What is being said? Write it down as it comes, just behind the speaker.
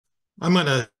I'm going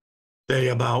to say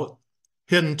about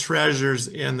hidden treasures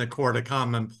in the Court of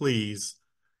Common Pleas.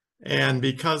 And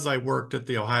because I worked at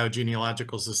the Ohio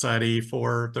Genealogical Society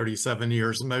for 37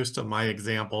 years, most of my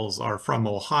examples are from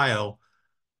Ohio.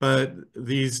 But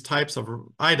these types of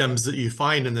items that you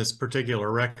find in this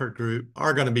particular record group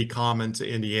are going to be common to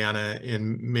Indiana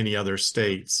and many other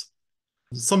states.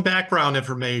 Some background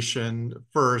information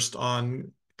first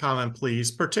on common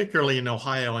pleas, particularly in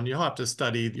Ohio, and you'll have to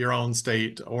study your own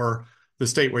state or the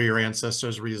state where your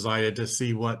ancestors resided to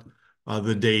see what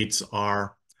the dates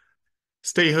are.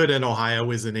 Statehood in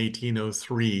Ohio is in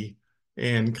 1803,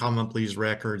 and common pleas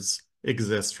records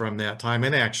exist from that time,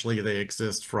 and actually they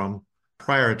exist from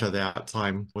prior to that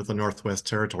time with the Northwest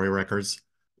Territory records.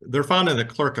 They're found in the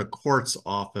Clerk of Courts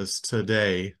office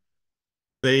today.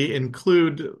 They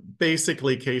include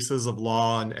basically cases of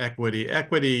law and equity.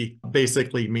 Equity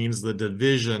basically means the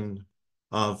division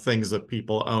of things that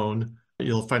people own.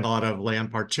 You'll find a lot of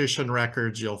land partition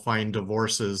records. You'll find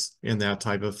divorces in that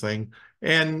type of thing.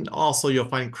 And also you'll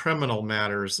find criminal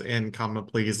matters in common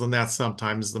pleas, and that's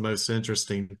sometimes the most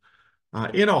interesting.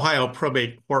 In Ohio,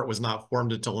 probate court was not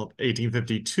formed until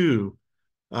 1852.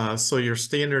 So your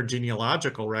standard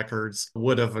genealogical records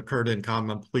would have occurred in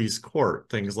common pleas court,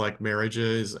 things like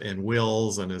marriages and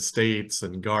wills and estates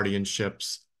and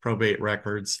guardianships, probate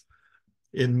records.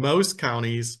 In most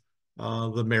counties,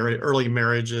 the early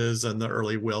marriages and the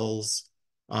early wills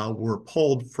were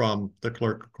pulled from the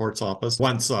clerk of court's office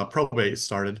once probate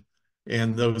started,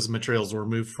 and those materials were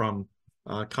moved from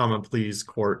common pleas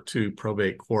court to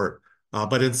probate court.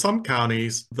 But in some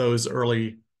counties, those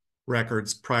early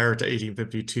records prior to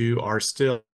 1852 are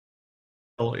still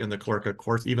in the clerk of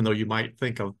courts, even though you might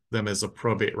think of them as a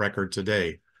probate record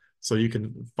today. So you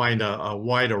can find a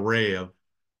wide array of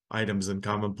items in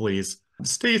common pleas.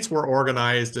 States were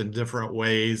organized in different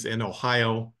ways. In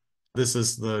Ohio, this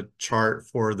is the chart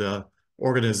for the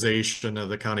organization of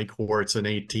the county courts in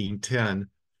 1810.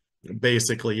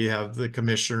 Basically, you have the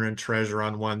commissioner and treasurer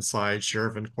on one side,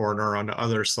 sheriff and coroner on the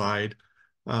other side.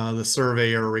 The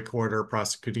surveyor, recorder,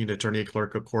 prosecuting attorney,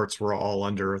 clerk of courts were all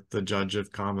under the judge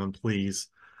of common pleas.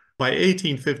 By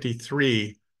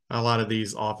 1853, a lot of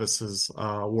these offices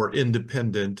were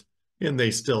independent, and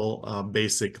they still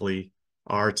basically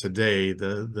are today.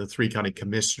 The three county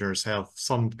commissioners have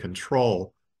some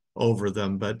control over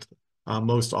them, but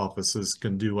most offices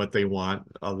can do what they want,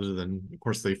 other than, of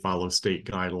course, they follow state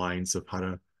guidelines of how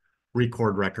to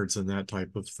record records and that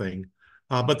type of thing.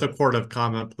 But the Court of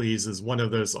Common Pleas is one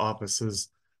of those offices.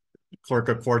 Clerk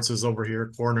of Courts is over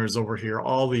here, coroner is over here.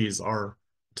 All these are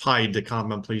tied to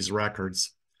common pleas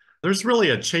records. There's really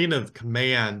a chain of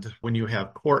command when you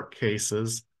have court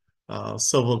cases,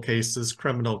 civil cases,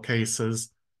 criminal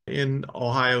cases. In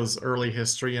Ohio's early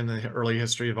history and the early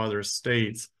history of other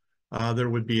states, there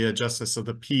would be a justice of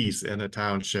the peace in a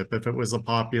township. If it was a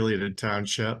populated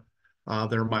township,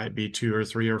 there might be 2 or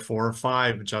 3 or 4 or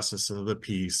 5 justices of the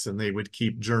peace, and they would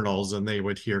keep journals and they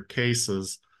would hear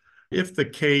cases. If the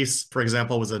case, for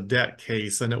example, was a debt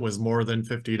case and it was more than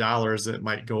 $50, it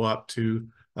might go up to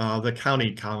the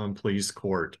county common pleas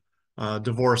court.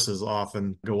 Divorces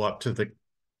often go up to the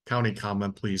county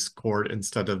common pleas court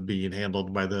instead of being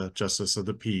handled by the justice of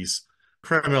the peace.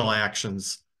 Criminal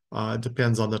actions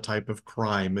depends on the type of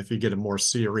crime. If you get a more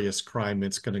serious crime,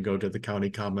 it's going to go to the county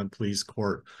common pleas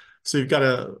court. So you've got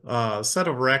a set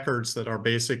of records that are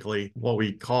basically what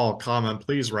we call common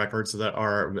pleas records that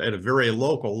are at a very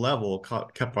local level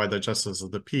kept by the justice of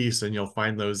the peace, and you'll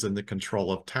find those in the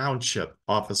control of township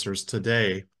officers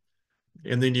today.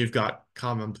 And then you've got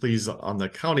common pleas on the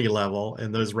county level,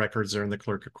 and those records are in the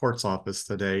clerk of courts office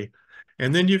today.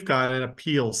 And then you've got an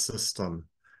appeal system,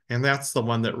 and that's the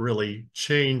one that really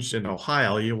changed in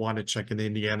Ohio. You want to check in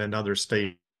Indiana and other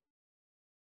states.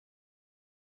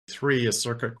 A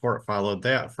circuit court followed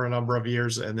that for a number of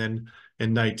years, and then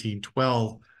in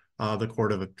 1912, the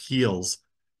Court of Appeals,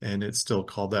 and it's still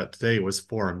called that today, was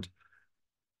formed.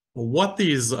 What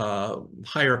these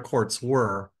higher courts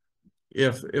were,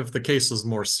 if the case was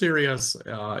more serious,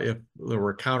 if there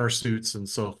were countersuits and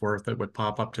so forth that would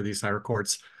pop up to these higher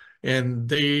courts, and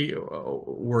they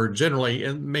were generally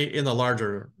in the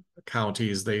larger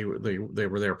counties, they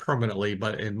were there permanently,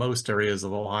 but in most areas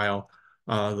of Ohio,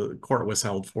 the court was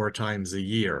held 4 times a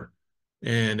year,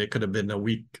 and it could have been a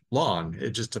week long.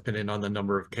 It just depended on the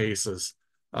number of cases.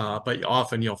 But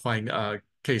often you'll find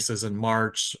cases in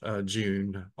March,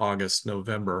 June, August,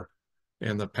 November,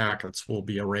 and the packets will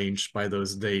be arranged by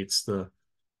those dates. The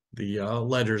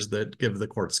letters that give the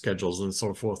court schedules and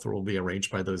so forth will be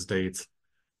arranged by those dates.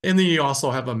 And then you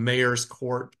also have a mayor's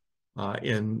court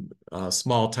in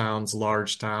small towns,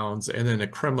 large towns, and then a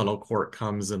criminal court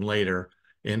comes in later.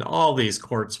 And all these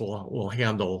courts will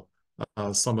handle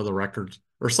some of the records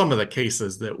or some of the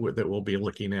cases that we'll be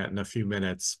looking at in a few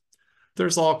minutes.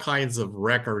 There's all kinds of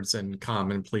records in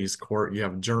common pleas court. You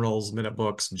have journals, minute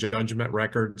books, judgment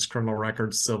records, criminal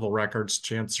records, civil records,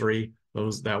 chancery.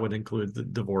 That would include the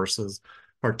divorces,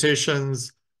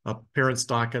 partitions, appearance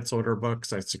dockets, order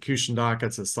books, execution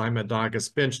dockets, assignment dockets,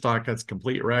 bench dockets,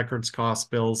 complete records,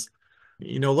 cost bills.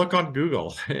 Look on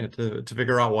Google to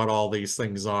figure out what all these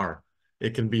things are.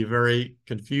 It can be very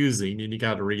confusing, and you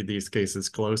got to read these cases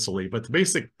closely. But the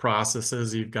basic process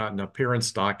is you've got an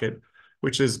appearance docket,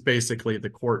 which is basically the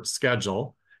court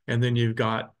schedule. And then you've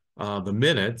got the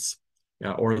minutes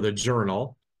or the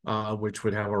journal, which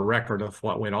would have a record of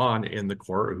what went on in the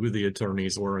court, who the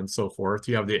attorneys were, and so forth.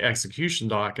 You have the execution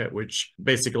docket, which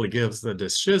basically gives the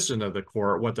decision of the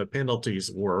court, what the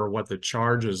penalties were, what the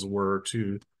charges were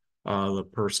to the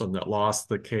person that lost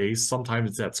the case.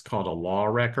 Sometimes that's called a law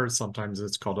record. Sometimes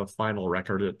it's called a final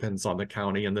record. It depends on the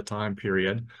county and the time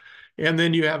period. And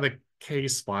then you have a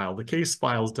case file. The case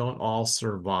files don't all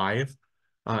survive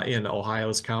in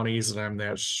Ohio's counties, and I'm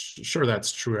not sure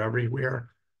that's true everywhere.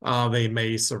 They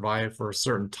may survive for a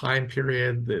certain time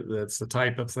period. That's the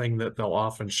type of thing that they'll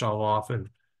often shove off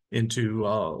into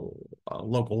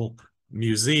local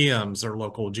museums or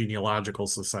local genealogical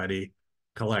society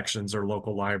collections or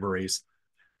local libraries.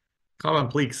 Common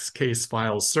pleas case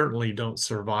files certainly don't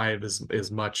survive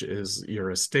as much as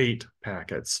your estate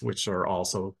packets, which are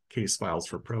also case files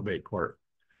for probate court.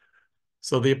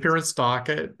 So the appearance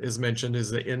docket, as mentioned, is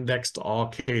the index to all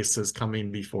cases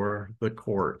coming before the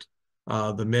court.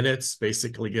 The minutes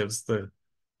basically gives the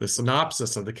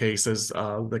synopsis of the cases.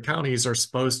 The counties are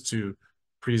supposed to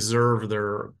preserve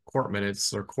their court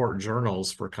minutes or court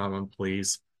journals for common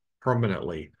pleas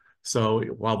permanently. So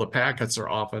while the packets are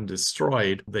often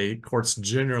destroyed, the courts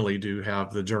generally do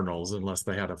have the journals unless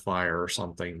they had a fire or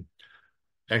something.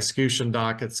 Execution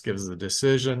dockets gives the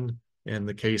decision, and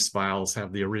the case files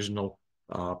have the original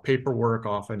paperwork,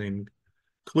 often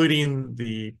including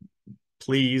the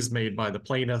pleas made by the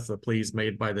plaintiff, the pleas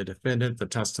made by the defendant, the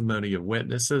testimony of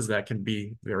witnesses. That can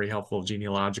be very helpful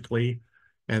genealogically,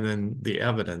 and then the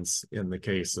evidence in the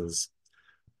cases.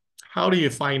 How do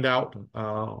you find out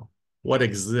what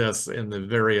exists in the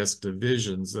various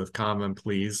divisions of common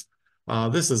pleas?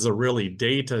 This is a really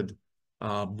dated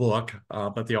book,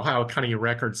 but the Ohio County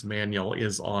Records Manual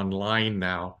is online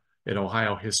now at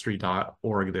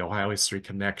ohiohistory.org, the Ohio History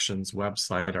Connections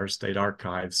website, our state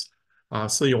archives.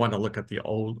 So you want to look at the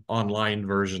old online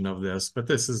version of this, but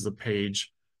this is the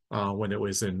page when it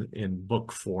was in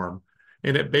book form.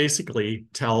 And it basically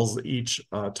tells each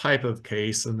type of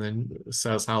case and then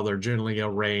says how they're generally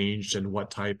arranged and what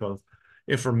type of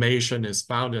information is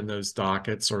found in those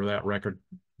dockets or that record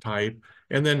type,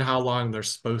 and then how long they're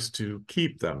supposed to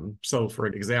keep them. So for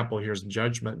example, here's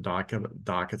judgment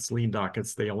dockets, lien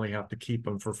dockets. They only have to keep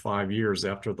them for 5 years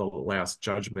after the last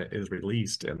judgment is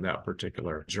released in that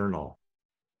particular journal.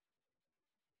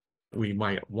 We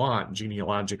might want,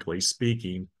 genealogically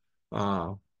speaking,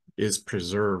 is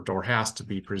preserved or has to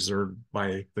be preserved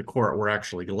by the court. We're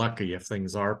actually lucky if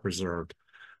things are preserved.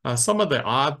 Some of the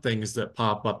odd things that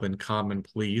pop up in common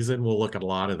pleas, and we'll look at a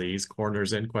lot of these: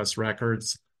 coroner's inquest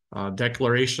records,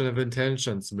 declaration of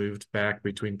intentions moved back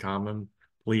between common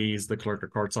pleas, the Clerk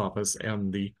of Courts office,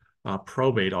 and the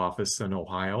probate office in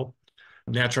Ohio.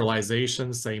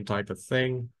 Naturalizations, same type of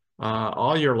thing.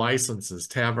 All your licenses,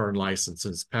 tavern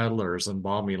licenses, peddlers,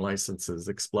 embalming licenses,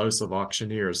 explosive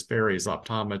auctioneers, ferries,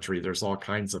 optometry. There's all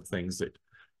kinds of things that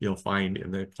you'll find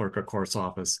in the Clerk of Courts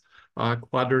office.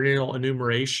 Quadrennial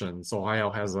enumerations.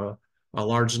 Ohio has a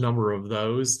large number of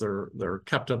those. They're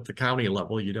kept at the county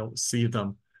level. You don't see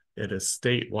them at a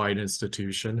statewide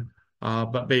institution,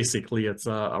 but basically it's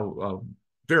a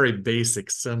very basic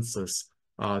census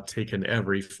taken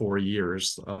every 4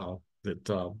 years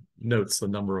that notes the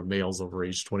number of males over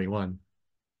age 21.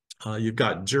 You've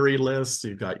got jury lists,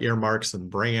 you've got earmarks and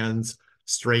brands,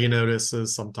 stray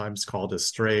notices, sometimes called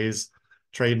estrays,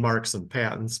 trademarks and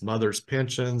patents, mother's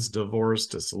pensions, divorce,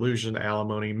 dissolution,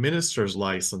 alimony, minister's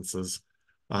licenses,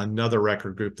 another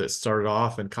record group that started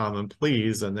off in common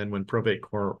pleas, and then when probate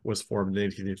court was formed in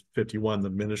 1851, the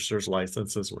minister's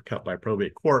licenses were kept by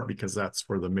probate court because that's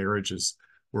where the marriages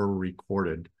were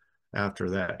recorded after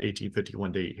that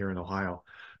 1851 date here in Ohio.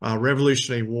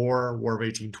 Revolutionary War, War of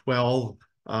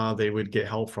 1812, they would get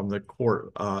help from the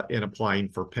court in applying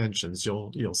for pensions.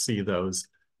 You'll see those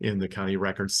in the county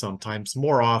records sometimes.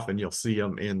 More often, you'll see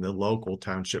them in the local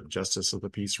township justice of the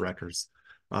peace records.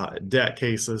 debt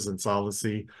cases,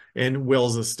 insolvency, and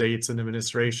wills, estates, and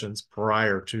administrations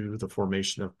prior to the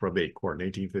formation of probate court in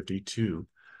 1852.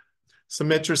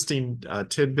 Some interesting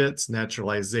tidbits: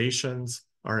 naturalizations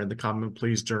are in the Common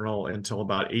Pleas Journal until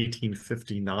about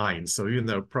 1859. So even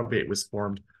though probate was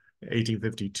formed in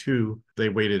 1852, they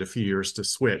waited a few years to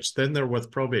switch. Then they're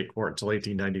with probate court until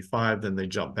 1895. Then they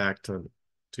jump back to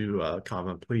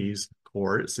Common Pleas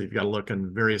Court. So you've got to look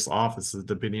in various offices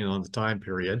depending on the time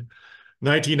period.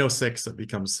 1906, it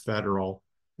becomes federal,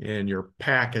 and your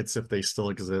packets, if they still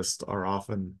exist, are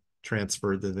often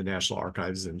transferred to the National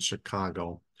Archives in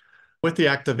Chicago. With the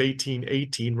Act of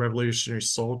 1818, Revolutionary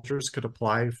soldiers could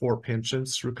apply for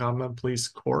pensions through Common Pleas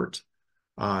Court.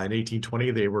 In 1820,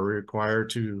 they were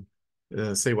required to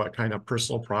say what kind of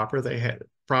personal property they had.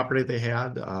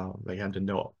 They had to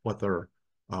know what their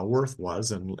worth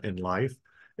was in life.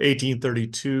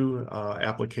 1832,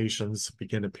 applications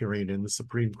began appearing in the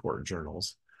Supreme Court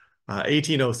journals.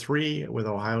 1803, with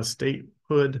Ohio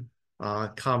statehood,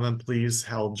 Common Pleas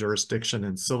held jurisdiction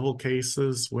in civil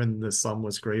cases when the sum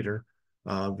was greater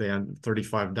than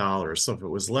 $35. So if it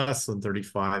was less than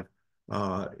 35,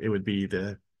 it would be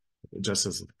the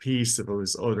justice of the peace. If it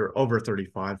was over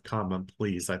 35, Common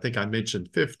Pleas. I think I mentioned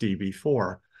 50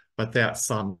 before, but that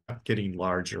sum kept getting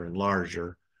larger and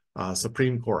larger.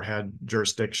 Supreme Court had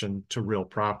jurisdiction to real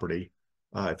property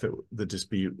if the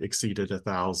dispute exceeded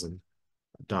 $1,000.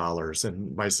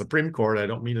 And by Supreme Court, I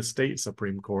don't mean a state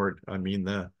Supreme Court. I mean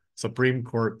the Supreme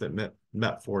Court that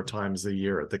met 4 times a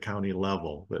year at the county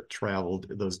level, that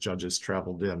those judges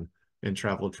traveled in and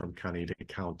traveled from county to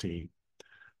county.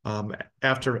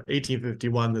 After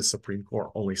 1851, the Supreme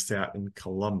Court only sat in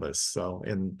Columbus. So,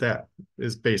 and that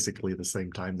is basically the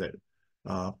same time that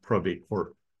probate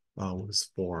court was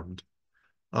formed.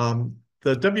 The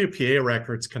WPA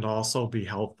records can also be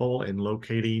helpful in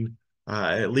locating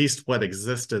at least what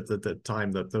existed at the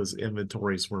time that those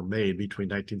inventories were made between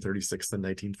 1936 and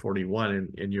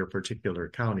 1941 in your particular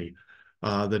county.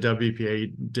 The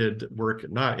WPA did work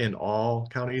not in all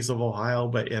counties of Ohio,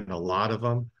 but in a lot of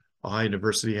them. Ohio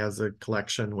University has a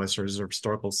collection, Western Reserve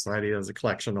Historical Society has a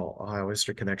collection, Ohio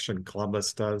History Connection,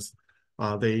 Columbus does.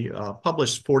 They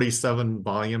published 47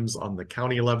 volumes on the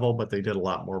county level, but they did a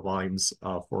lot more volumes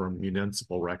for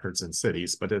municipal records in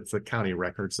cities, but it's the county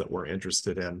records that we're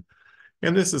interested in.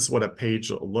 And this is what a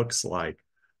page looks like.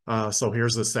 So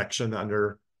here's a section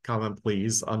under Common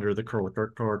Pleas under the Clerk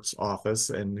of Courts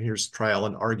office, and here's trial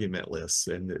and argument lists,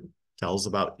 and it tells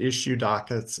about issue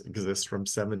dockets exist from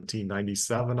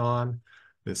 1797 on.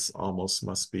 This almost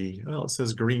must be, well, it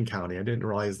says Greene County. I didn't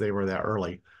realize they were that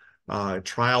early.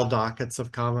 Trial dockets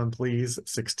of Common Pleas,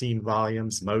 16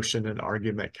 volumes, motion and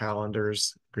argument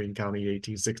calendars, Greene County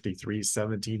 1863,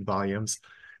 17 volumes.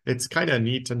 It's kind of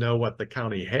neat to know what the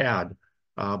county had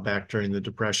back during the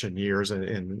Depression years,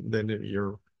 and then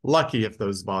you're lucky if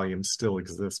those volumes still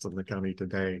exist in the county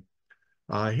today.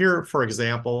 Here, for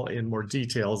example, in more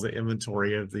details, the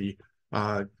inventory of the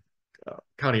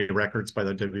county records by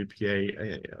the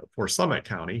WPA for Summit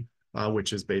County,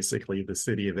 which is basically the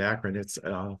city of Akron. It's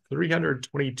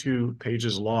 322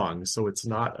 pages long, so it's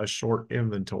not a short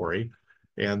inventory,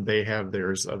 and they have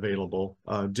theirs available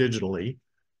digitally.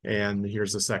 And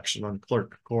here's a section on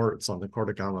Clerk of Courts, on the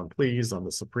Court of Common Pleas, on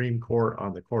the Supreme Court,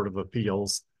 on the Court of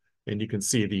Appeals. And you can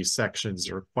see these sections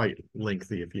are quite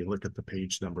lengthy if you look at the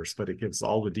page numbers, but it gives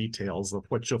all the details of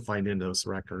what you'll find in those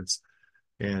records.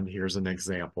 And here's an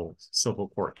example: civil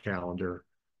court calendar,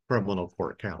 criminal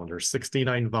court calendar,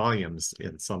 69 volumes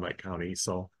in Summit County.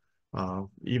 So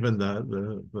even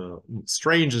the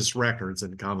strangest records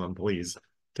in Common Pleas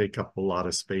take up a lot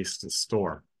of space to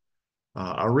store.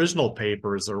 Original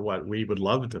papers are what we would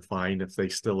love to find if they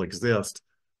still exist.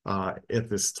 At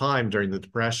this time during the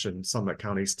Depression, Summit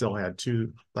County still had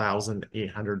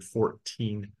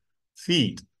 2,814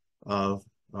 feet of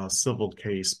civil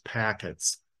case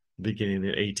packets beginning in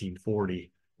 1840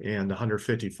 and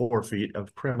 154 feet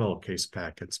of criminal case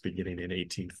packets beginning in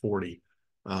 1840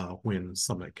 when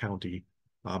Summit County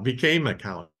became a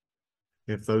county.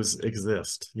 If those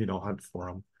exist, hunt for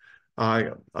them.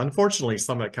 Unfortunately,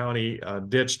 Summit County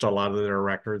ditched a lot of their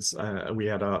records. We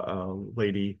had a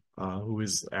lady who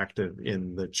was active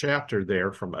in the chapter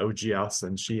there from OGS,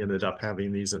 and she ended up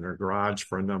having these in her garage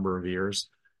for a number of years.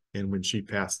 And when she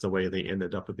passed away, they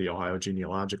ended up at the Ohio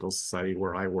Genealogical Society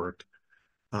where I worked.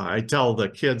 I tell the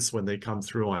kids when they come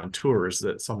through on tours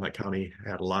that Summit County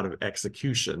had a lot of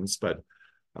executions, but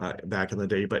back in the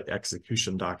day, but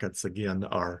execution dockets, again,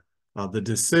 are the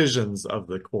decisions of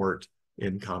the court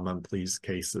in Common Pleas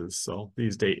cases. So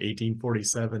these date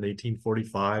 1847,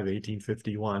 1845,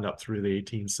 1851, up through the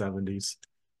 1870s.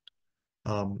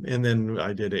 And then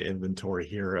I did an inventory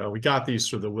here. We got these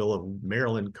through the will of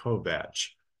Marilyn Kovach.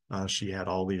 She had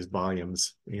all these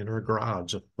volumes in her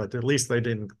garage, but at least they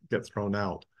didn't get thrown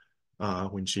out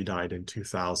when she died in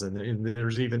 2000. And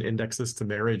there's even indexes to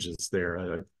marriages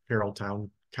there, Carrolltown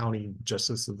County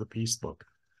Justice of the Peace book.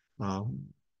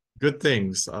 Good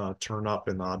things turn up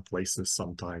in odd places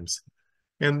sometimes.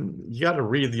 And you got to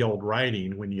read the old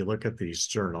writing when you look at these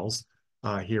journals.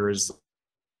 Here is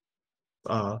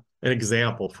an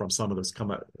example from some of those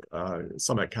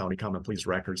Summit County Common Pleas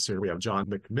records. Here we have John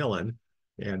McMillan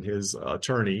and his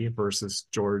attorney versus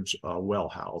George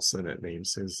Wellhouse, and it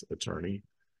names his attorney.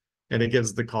 And it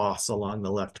gives the costs along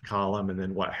the left column and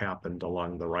then what happened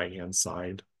along the right-hand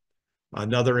side.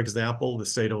 Another example, the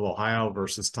state of Ohio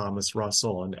versus Thomas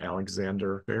Russell and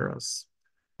Alexander Ferris.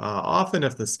 Often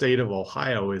if the state of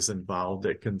Ohio is involved,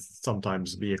 it can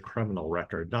sometimes be a criminal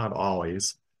record, not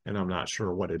always, and I'm not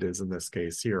sure what it is in this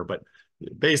case here, but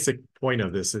the basic point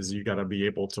of this is you got to be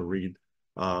able to read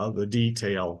the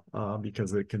detail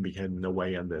because it can be hidden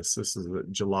away in this. This is the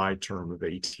July term of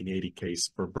 1880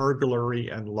 case for burglary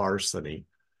and larceny,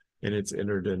 and it's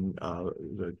entered in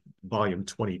the volume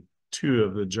 22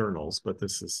 of the journals, but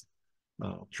this is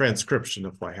transcription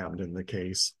of what happened in the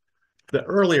case. The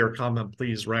earlier common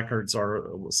pleas records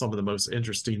are some of the most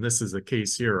interesting. This is a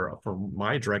case here from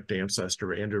my direct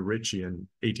ancestor, Andrew Ritchie, in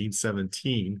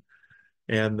 1817.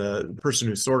 And the person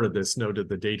who sorted this noted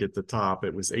the date at the top.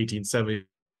 It was 1870.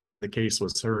 The case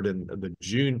was heard in the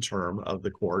June term of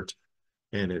the court,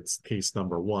 and it's case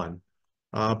number 1.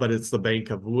 But it's the Bank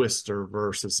of Worcester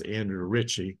versus Andrew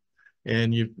Ritchie.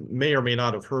 And you may or may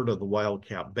not have heard of the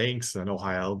Wildcat banks in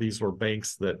Ohio. These were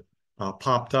banks that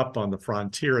popped up on the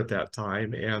frontier at that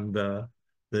time, and the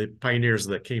pioneers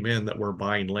that came in that were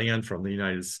buying land from the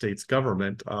United States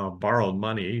government borrowed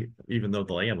money, even though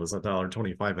the land was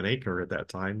 $1.25 an acre at that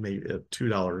time, maybe at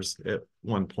 $2 at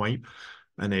one point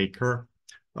an acre.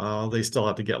 They still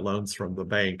had to get loans from the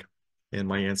bank. And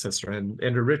my ancestor and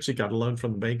Andrew Ritchie got a loan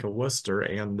from the Bank of Worcester,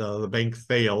 and the bank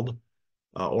failed.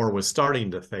 Or was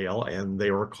starting to fail, and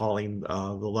they were calling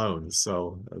the loans.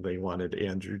 So they wanted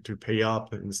Andrew to pay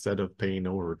up instead of paying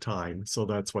over time. So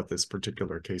that's what this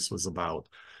particular case was about.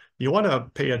 You want to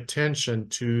pay attention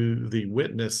to the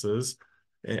witnesses.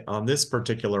 On this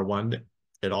particular one,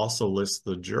 it also lists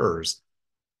the jurors.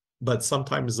 But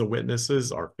sometimes the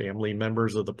witnesses are family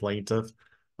members of the plaintiff.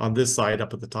 On this side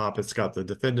up at the top, it's got the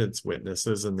defendant's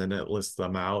witnesses, and then it lists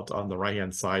them out. On the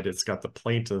right-hand side, it's got the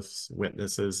plaintiff's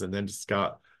witnesses, and then it's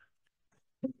got,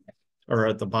 or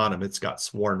at the bottom, it's got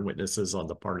sworn witnesses on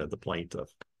the part of the plaintiff.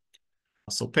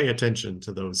 So pay attention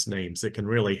to those names. It can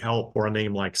really help for a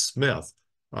name like Smith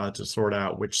to sort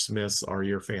out which Smiths are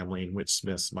your family and which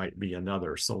Smiths might be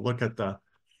another. So look at the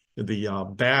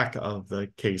back of the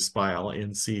case file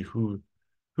and see who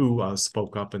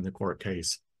spoke up in the court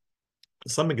case.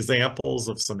 Some examples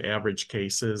of some average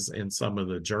cases in some of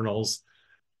the journals: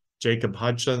 Jacob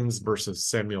Hutchins versus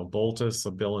Samuel Boltus,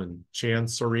 a bill in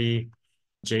Chancery;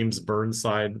 James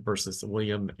Burnside versus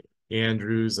William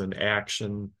Andrews, an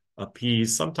action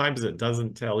appeased. Sometimes it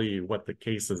doesn't tell you what the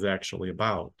case is actually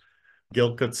about.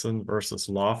 Gilkitson versus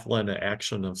Laughlin, an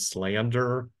action of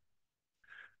slander.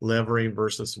 Levering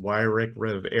versus Wyrick,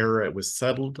 writ of error. It was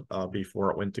settled before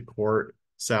it went to court.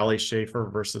 Sally Schaefer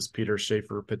versus Peter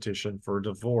Schaefer, petition for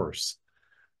divorce.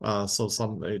 So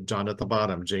John at the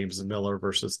bottom, James Miller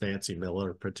versus Nancy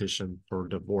Miller, petition for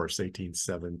divorce,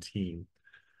 1817.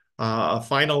 A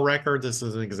final record, this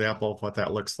is an example of what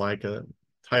that looks like. A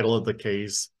title of the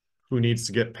case, who needs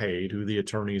to get paid, who the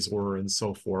attorneys were, and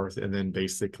so forth. And then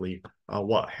basically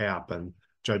what happened,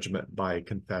 judgment by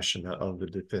confession of the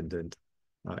defendant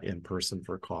in person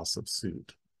for costs of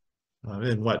suit.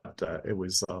 And what it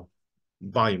was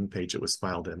volume page it was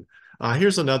filed in.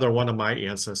 Here's another one of my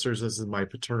ancestors. This is my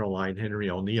paternal line,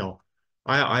 Henry O'Neill.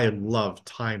 I love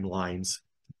timelines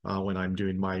when I'm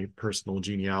doing my personal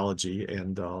genealogy,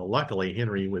 and luckily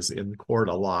Henry was in court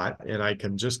a lot, and I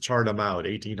can just chart him out.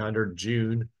 1800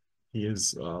 June, he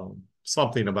is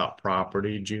something about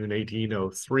property. June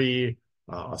 1803,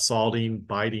 assaulting,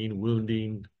 biting,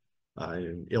 wounding,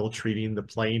 and ill-treating the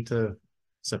plaintiff.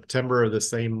 September of the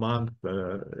same month,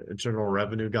 the General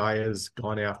Revenue guy has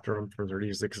gone after him for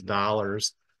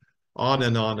 $36. On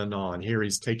and on and on. Here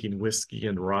he's taking whiskey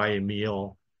and rye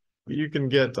meal. You can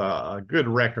get a good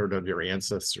record of your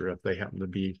ancestor if they happen to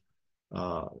be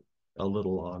a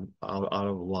little out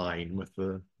of line with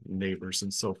the neighbors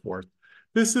and so forth.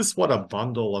 This is what a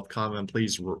bundle of common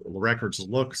pleas records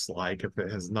looks like if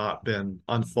it has not been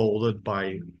unfolded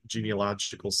by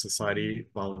Genealogical Society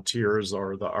volunteers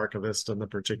or the archivist in the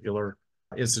particular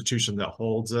institution that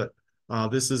holds it.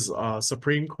 This is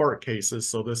Supreme Court cases,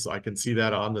 so this I can see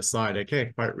that on the side. I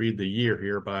can't quite read the year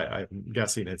here, but I'm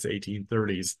guessing it's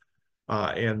 1830s.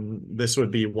 And this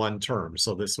would be one term,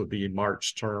 so this would be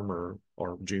March term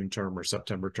or June term or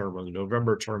September term or the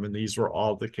November term, and these were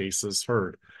all the cases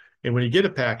heard. And when you get a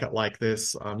packet like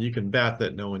this, you can bet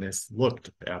that no one has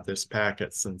looked at this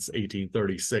packet since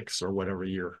 1836 or whatever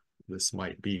year this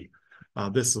might be.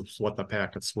 This is what the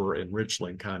packets were in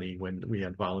Richland County when we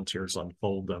had volunteers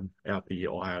unfold them at the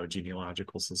Ohio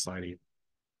Genealogical Society.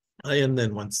 And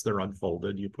then once they're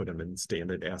unfolded, you put them in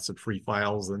standard acid-free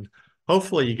files, and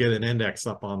hopefully you get an index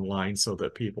up online so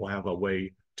that people have a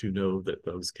way to know that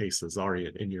those cases are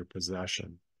in your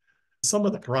possession. Some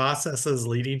of the processes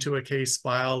leading to a case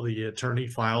file: the attorney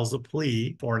files a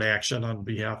plea for an action on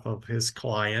behalf of his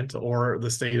client, or the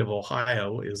state of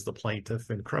Ohio is the plaintiff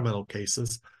in criminal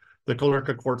cases. The clerk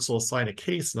of courts will assign a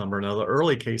case number. Now, the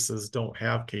early cases don't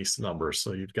have case numbers,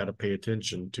 so you've got to pay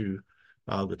attention to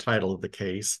the title of the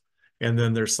case. And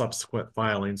then there's subsequent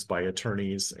filings by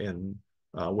attorneys and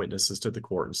witnesses to the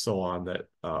court and so on that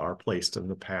are placed in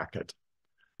the packet.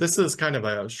 This is kind of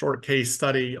a short case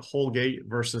study. Holgate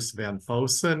versus Van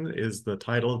Fossen is the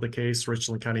title of the case,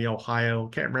 Richland County, Ohio.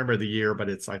 Can't remember the year, but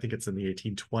I think it's in the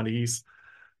 1820s.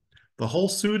 The whole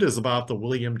suit is about the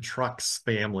William Trucks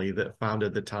family that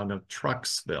founded the town of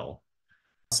Trucksville.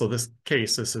 So this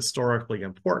case is historically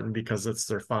important because it's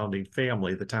their founding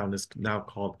family. The town is now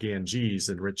called Ganges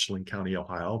in Richland County,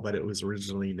 Ohio, but it was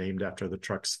originally named after the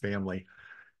Trucks family.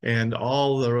 And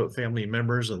all the family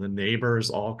members and the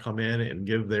neighbors all come in and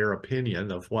give their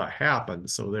opinion of what happened.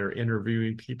 So they're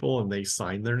interviewing people and they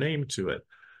sign their name to it.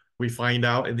 We find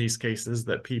out in these cases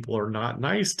that people are not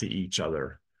nice to each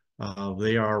other.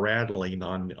 They are rattling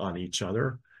on each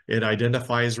other. It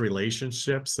identifies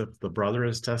relationships. If the brother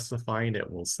is testifying, it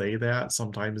will say that.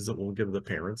 Sometimes it will give the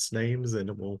parents' names, and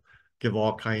it will give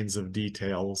all kinds of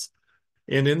details.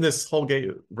 And in this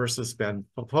Holgate versus Van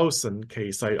Fossen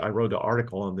case, I wrote an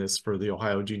article on this for the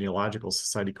Ohio Genealogical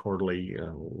Society Quarterly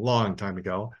a long time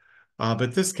ago.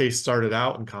 But this case started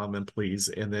out in common pleas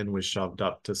and then was shoved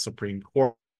up to Supreme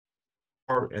Court,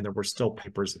 and there were still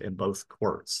papers in both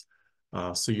courts.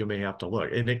 So you may have to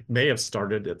look, and it may have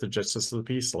started at the Justice of the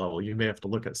Peace level. You may have to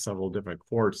look at several different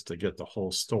courts to get the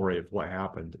whole story of what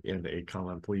happened in a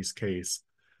common pleas case.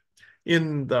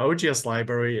 In the OGS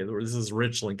library, this is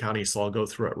Richland County, so I'll go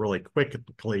through it really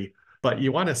quickly, but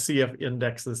you want to see if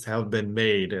indexes have been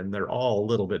made, and they're all a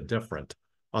little bit different.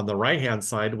 On the right-hand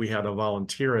side, we had a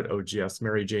volunteer at OGS,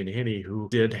 Mary Jane Hinney, who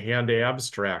did hand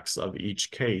abstracts of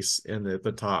each case, and at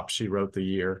the top, she wrote the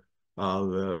year,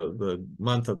 the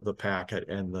month of the packet,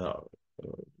 and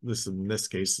this in this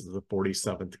case is the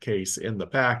 47th case in the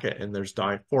packet, and there's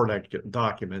four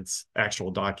documents, actual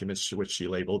documents, which she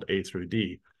labeled A through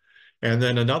D. And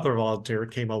then another volunteer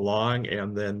came along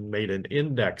and then made an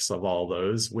index of all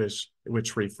those, which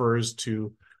refers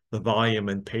to the volume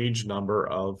and page number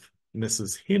of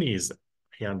Mrs. Hinney's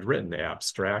handwritten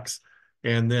abstracts.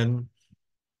 And then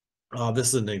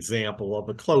this is an example of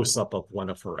a close-up of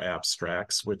one of her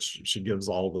abstracts, which she gives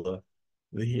all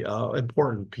the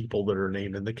important people that are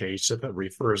named in the case. If it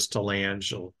refers to land,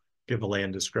 she'll give a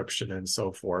land description and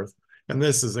so forth. And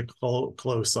this is a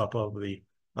close-up of the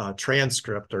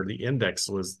transcript or the index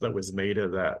that was made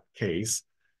of that case.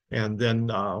 And then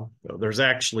there's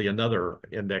actually another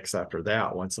index after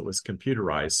that once it was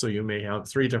computerized. So you may have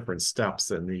three different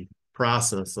steps in the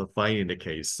process of finding a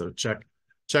case. So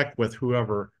check with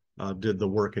whoever did the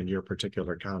work in your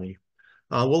particular county.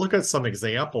 We'll look at some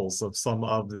examples of some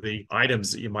of the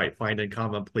items that you might find in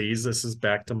common pleas. This is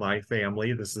back to my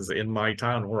family. This is in my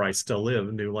town where I still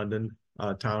live, New London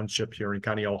Township here in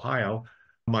County, Ohio.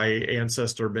 My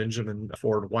ancestor, Benjamin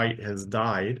Ford White, has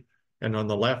died. And on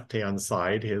the left-hand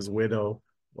side, his widow,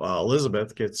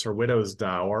 Elizabeth, gets her widow's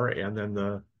dower, and then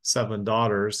the 7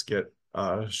 daughters get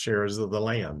shares of the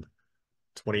land.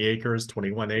 20 acres,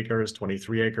 21 acres,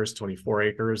 23 acres, 24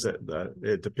 acres.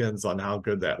 It depends on how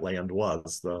good that land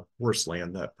was. The worse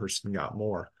land, that person got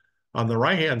more. On the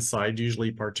right-hand side,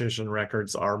 usually partition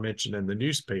records are mentioned in the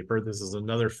newspaper. This is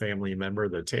another family member,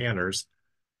 the Tanners.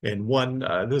 And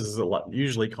this is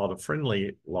usually called a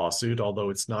friendly lawsuit, although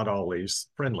it's not always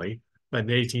friendly. But in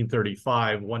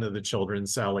 1835, one of the children,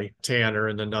 Sally Tanner,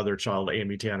 and another child,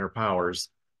 Amy Tanner Powers,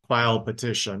 filed a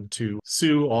petition to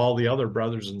sue all the other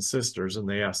brothers and sisters, and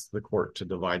they asked the court to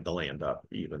divide the land up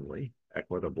evenly,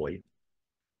 equitably.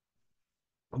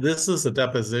 This is a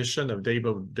deposition of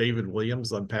David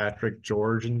Williams on Patrick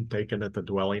Georgian, taken at the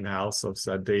dwelling house of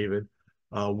said David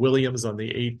Williams on the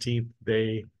 18th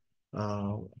day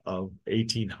of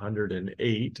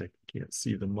 1808. I can't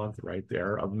see the month right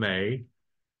there, of May.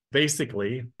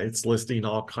 basically, it's listing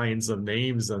all kinds of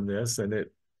names in this, and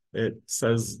it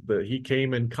says that he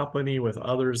came in company with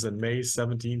others in May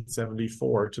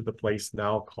 1774 to the place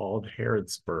now called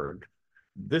Harrodsburg.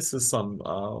 This is some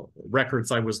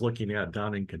records I was looking at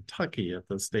down in Kentucky at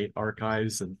the State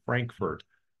Archives in Frankfort.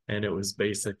 And it was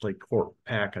basically court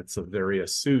packets of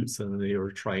various suits, and they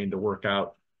were trying to work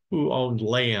out who owned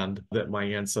land that my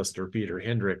ancestor Peter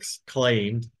Hendricks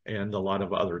claimed, and a lot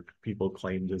of other people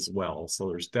claimed as well. So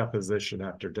there's deposition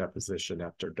after deposition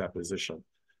after deposition.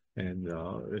 And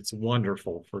it's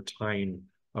wonderful for tying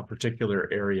a particular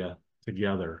area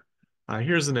together.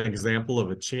 Here's an example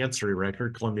of a chancery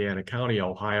record, Columbiana County,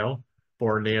 Ohio,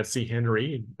 for Nancy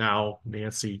Henry, now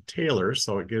Nancy Taylor,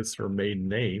 so it gives her maiden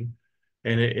name,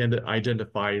 and it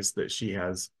identifies that she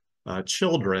has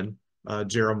children,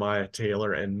 Jeremiah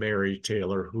Taylor and Mary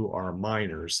Taylor, who are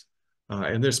minors.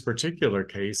 In this particular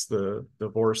case, the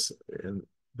divorce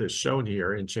that's shown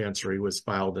here in Chancery was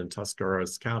filed in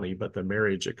Tuscarawas County, but the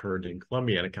marriage occurred in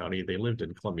Columbiana County. They lived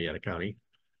in Columbiana County.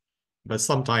 But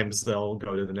sometimes they'll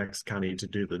go to the next county to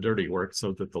do the dirty work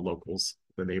so that the locals,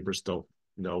 the neighbors, don't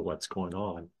know what's going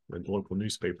on. The local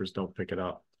newspapers don't pick it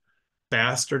up.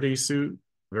 Bastardy suit,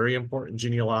 very important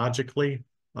genealogically.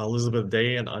 Elizabeth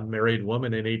Day, an unmarried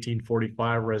woman in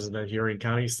 1845, resident here in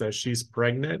county, says she's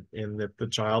pregnant and that the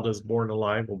child is born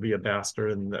alive will be a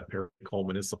bastard, and that Perry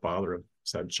Coleman is the father of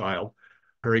said child.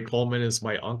 Perry Coleman is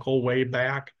my uncle way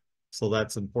back, so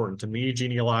that's important to me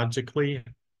genealogically.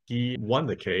 He won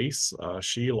the case.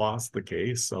 She lost the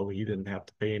case, so he didn't have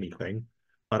to pay anything.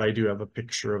 But I do have a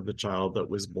picture of the child that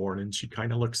was born, and she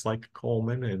kind of looks like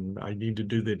Coleman, and I need to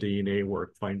do the DNA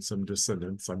work, find some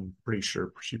descendants. I'm pretty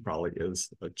sure she probably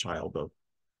is a child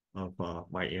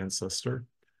of my ancestor.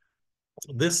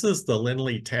 This is the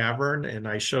Lindley Tavern, and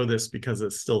I show this because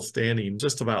it's still standing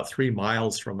just about 3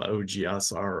 miles from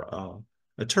OGS. Our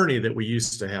attorney that we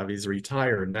used to have, he's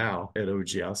retired now at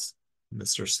OGS.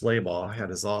 Mr. Slaybaugh had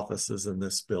his offices in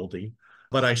this building.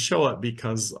 But I show it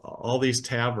because all these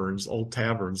taverns, old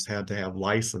taverns, had to have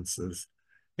licenses.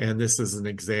 And this is an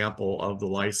example of the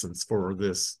license for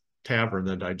this tavern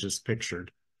that I just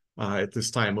pictured. At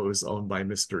this time, it was owned by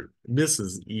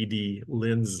Mrs. E.D.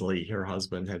 Lindsley. Her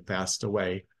husband had passed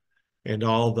away. And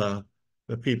all the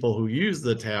people who used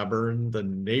the tavern, the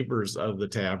neighbors of the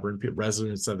tavern,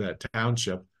 residents of that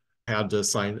township, had to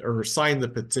sign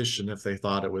the petition if they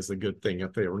thought it was a good thing,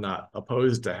 if they were not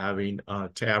opposed to having a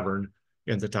tavern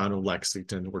in the town of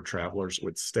Lexington where travelers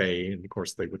would stay. And of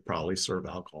course, they would probably serve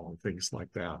alcohol and things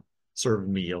like that, serve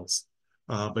meals.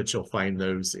 But you'll find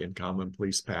those in Common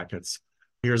Pleas packets.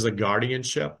 Here's a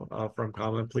guardianship from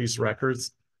Common Pleas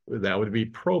records. That would be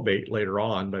probate later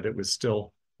on, but it was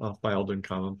still filed in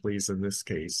Common Pleas in this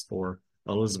case for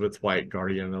Elizabeth White,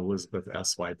 guardian Elizabeth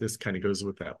S. White. This kind of goes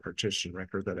with that partition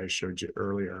record that I showed you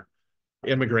earlier.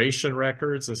 Immigration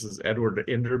records. This is Edward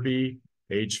Enderby,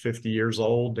 age 50 years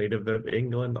old, native of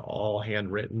England, all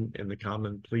handwritten in the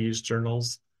Common Pleas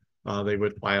journals. They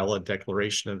would file a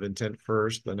declaration of intent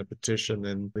first, then a petition,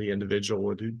 then the individual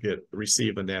would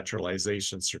receive a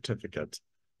naturalization certificate.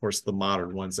 Of course, the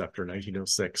modern ones after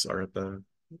 1906 are at the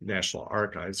National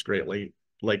Archives, Great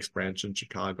Lakes branch in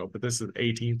Chicago, but this is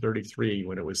 1833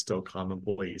 when it was still Common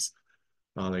Pleas.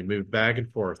 They moved back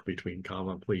and forth between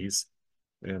Common Pleas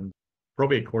and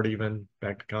probate court, even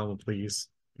back to Common Pleas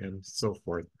and so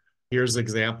forth. Here's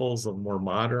examples of more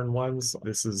modern ones.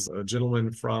 This is a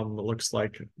gentleman from, it looks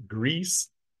like, Greece,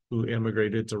 who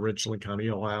immigrated to Richland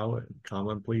County, Ohio,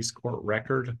 Common Pleas court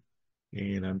record.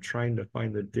 And I'm trying to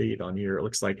find the date on here. It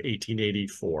looks like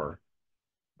 1884.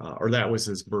 Or that was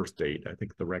his birth date. I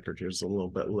think the record here is a little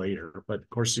bit later. But of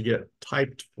course, you get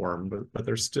typed form, but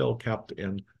they're still kept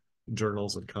in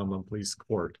journals of Common Pleas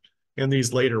court. And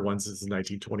these later ones, this is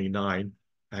 1929,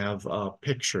 have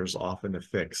pictures often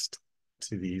affixed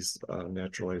to these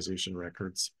naturalization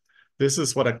records. This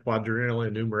is what a quadrennial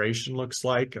enumeration looks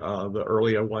like. The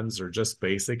earlier ones are just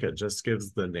basic. It just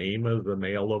gives the name of the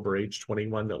male over age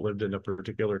 21 that lived in a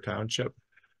particular township.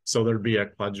 So there'd be a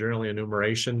quadrennial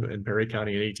enumeration in Perry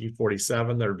County in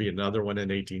 1847. There'd be another one in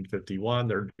 1851.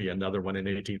 There'd be another one in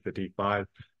 1855.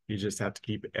 You just have to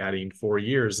keep adding 4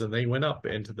 years. And they went up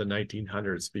into the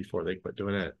 1900s before they quit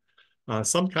doing it.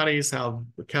 Some counties have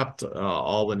kept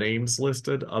all the names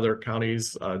listed. Other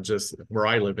counties, just where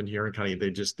I live in Huron County, they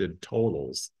just did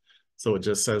totals. So it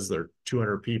just says there are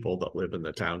 200 people that live in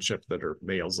the township that are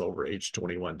males over age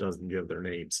 21, doesn't give their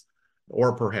names.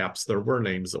 Or perhaps there were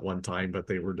names at one time, but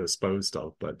they were disposed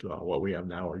of. But what we have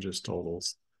now are just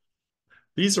totals.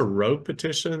 These are road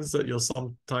petitions that you'll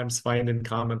sometimes find in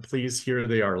Common Pleas. Here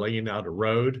they are laying out a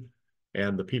road,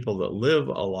 and the people that live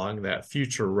along that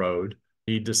future road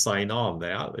need to sign on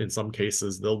that. In some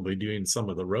cases, they'll be doing some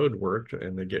of the road work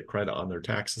and they get credit on their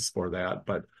taxes for that.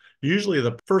 But usually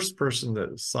the first person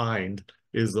that signed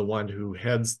is the one who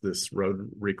heads this road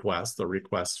request, the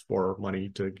request for money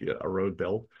to get a road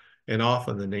built. And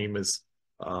often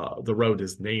the road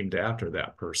is named after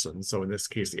that person. So in this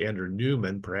case, Andrew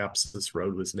Newman, perhaps this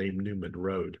road was named Newman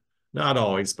Road. Not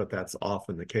always, but that's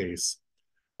often the case.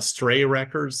 Stray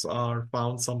records are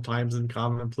found sometimes in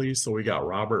common pleas. So we got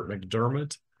Robert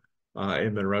McDermott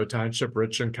in Monroe Township,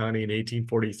 Richland County in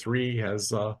 1843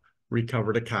 has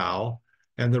recovered a cow.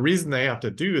 And the reason they have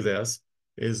to do this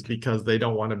is because they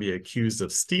don't want to be accused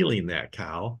of stealing that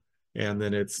cow. And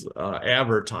then it's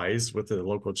advertised with the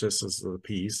local justice of the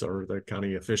peace or the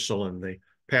county official, and they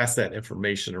pass that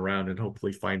information around and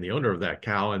hopefully find the owner of that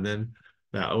cow. And then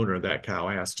the owner of that cow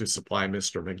has to supply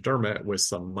Mr. McDermott with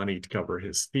some money to cover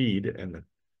his feed and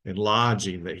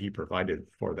lodging that he provided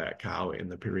for that cow in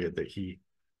the period that he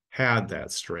had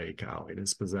that stray cow in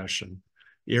his possession.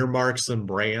 Earmarks and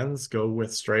brands go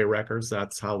with stray records.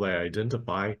 That's how they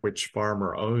identify which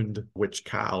farmer owned which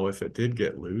cow if it did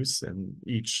get loose. And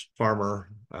each farmer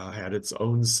had its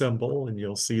own symbol, and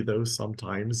you'll see those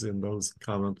sometimes in those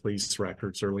common police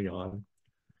records early on.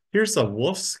 Here's a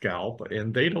wolf scalp,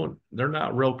 and they're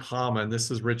not real common.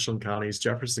 This is Richland County's.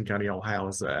 Jefferson County, Ohio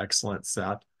is an excellent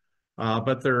set.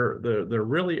 But they're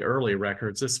really early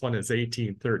records. This one is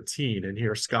 1813, and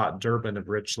here Scott Durbin of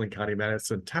Richland County,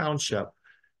 Madison Township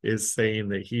is saying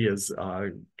that he has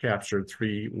captured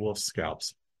 3 wolf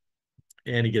scalps,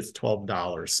 and he gets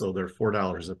 $12, so they're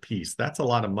 $4 a piece. That's a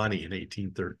lot of money in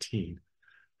 1813.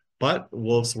 But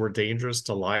wolves were dangerous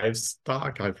to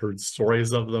livestock. I've heard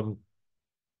stories of them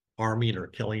harming or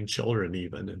killing children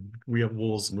even, and we have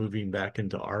wolves moving back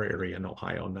into our area in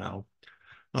Ohio now.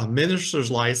 Minister's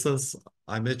license,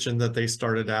 I mentioned that they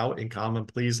started out in common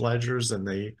pleas ledgers, and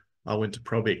they went to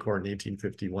probate court in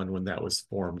 1851 when that was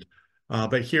formed.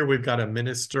 But here we've got a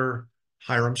minister,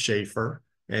 Hiram Schaefer,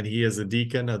 and he is a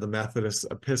deacon of the Methodist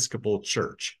Episcopal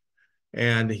Church.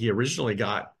 And he originally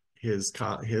got his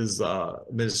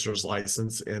minister's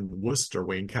license in Worcester,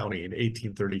 Wayne County in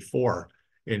 1834.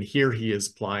 And here he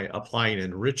is applying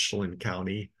in Richland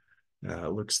County,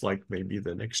 looks like maybe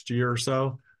the next year or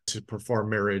so, to perform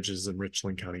marriages in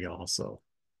Richland County also.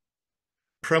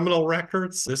 Criminal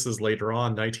records, this is later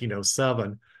on,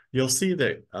 1907. You'll see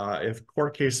that if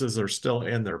court cases are still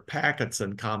in their packets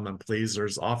in common pleas,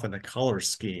 there's often a color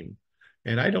scheme.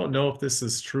 And I don't know if this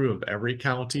is true of every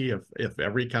county, if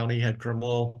every county had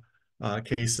criminal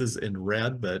cases in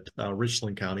red, but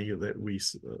Richland County that we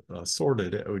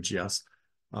sorted at OGS,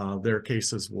 their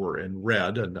cases were in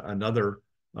red, and another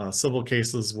civil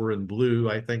cases were in blue.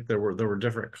 I think there were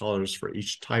different colors for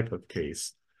each type of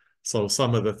case. So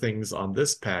some of the things on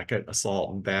this packet,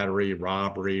 assault and battery,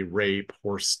 robbery, rape,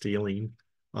 horse stealing,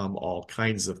 all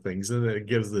kinds of things. And it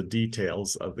gives the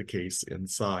details of the case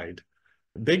inside.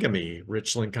 Bigamy,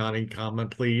 Richland County Common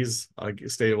Pleas,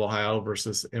 State of Ohio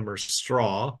versus Immer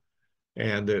Straw.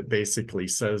 And it basically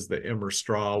says that Immer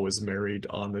Straw was married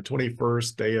on the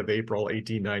 21st day of April,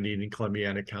 1890 in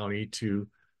Columbiana County to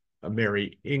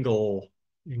Mary Ingle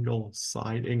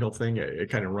thing.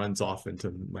 It kind of runs off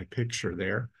into my picture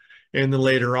there. And then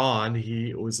later on,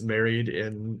 he was married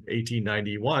in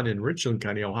 1891 in Richland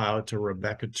County, Ohio to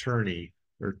Rebecca Turney.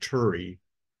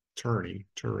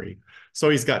 So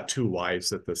he's got 2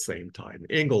 wives at the same time.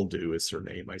 Ingledew is her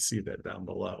name. I see that down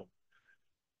below.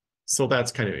 So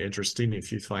that's kind of interesting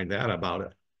if you find that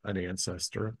about an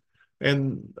ancestor.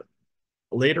 And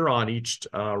later on, each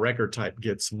record type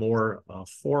gets more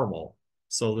formal.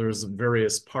 So there's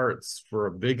various parts for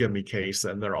a bigamy case,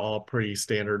 and they're all pretty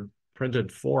standard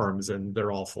printed forms, and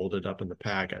they're all folded up in the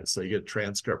packet. So you get a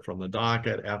transcript from the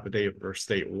docket, affidavit or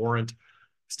state warrant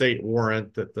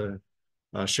that the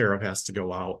sheriff has to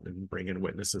go out and bring in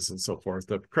witnesses and so forth.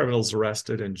 The criminal's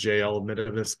arrested in jail,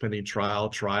 minimus pending trial,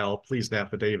 pleas and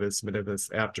affidavits,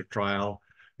 minimus after trial,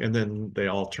 and then they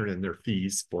all turn in their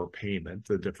fees for payment,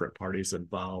 the different parties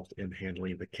involved in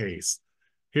handling the case.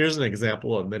 Here's an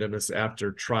example of minimus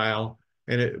after trial,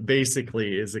 and it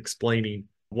basically is explaining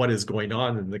what is going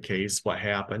on in the case, what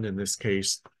happened. In this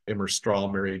case, Immer Straw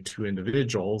married 2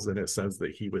 individuals, and it says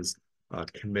that he was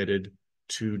committed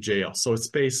to jail. So it's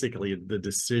basically the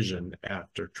decision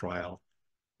after trial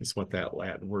is what that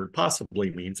Latin word possibly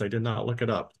means. I did not look it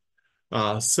up.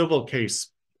 Civil case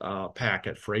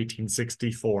packet for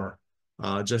 1864.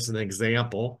 Just an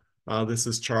example. This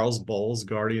is Charles Bowles,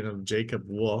 guardian of Jacob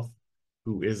Wolf,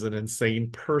 who is an insane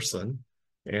person,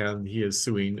 and he is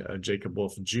suing Jacob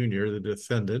Wolf Jr., the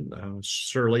defendant.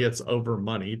 Surely it's over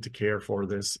money to care for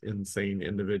this insane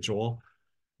individual.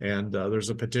 And there's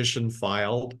a petition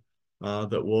filed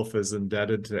that Wolf is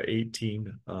indebted to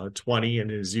 1820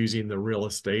 and is using the real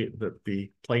estate that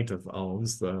the plaintiff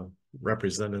owns, the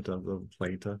representative of the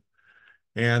plaintiff.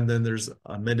 And then there's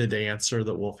a minute answer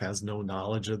that Wolf has no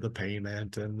knowledge of the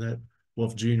payment, and that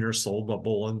Wolf Jr. sold the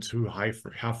bull to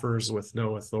heifers with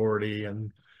no authority,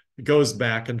 and it goes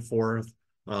back and forth.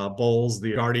 Bowles,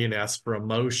 the guardian, asks for a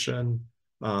motion.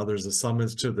 There's a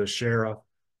summons to the sheriff.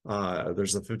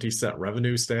 There's a 50-cent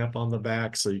revenue stamp on the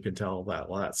back, so you can tell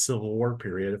that Civil War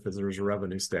period, if there's a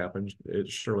revenue stamp, and it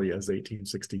surely is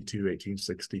 1862,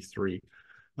 1863.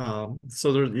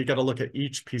 So you got to look at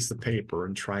each piece of paper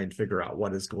and try and figure out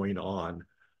what is going on.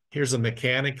 Here's a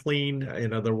mechanic lien.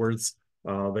 In other words,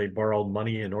 they borrowed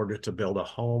money in order to build a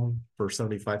home for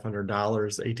 $7,500,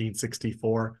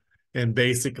 1864. And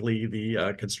basically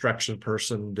the construction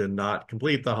person did not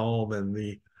complete the home, and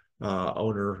the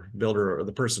builder, or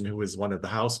the person who wanted the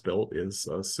house built, is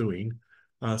suing.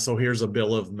 So here's a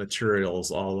bill of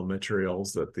materials, all the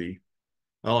materials that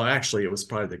actually, it was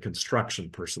probably the construction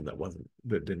person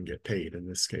that didn't get paid in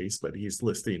this case, but he's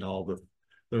listing all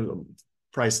the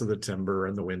price of the timber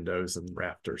and the windows and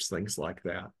rafters, things like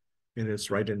that. And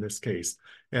it's right in this case.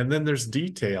 And then there's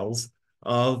details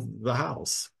of the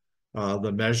house,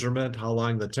 the measurement, how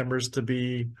long the timber's to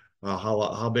be,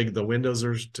 how big the windows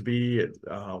are to be,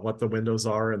 what the windows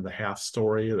are in the half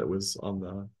story that was on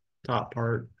the top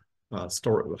part.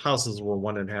 Houses were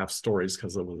 1.5 stories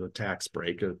because it was a tax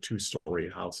break. A 2-story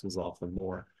house was often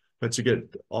more. But you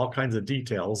get all kinds of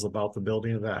details about the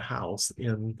building of that house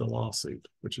in the lawsuit,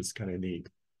 which is kind of neat.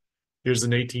 Here's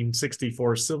an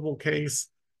 1864 civil case,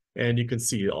 and you can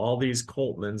see all these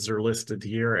Coltmans are listed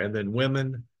here, and then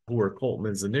women who were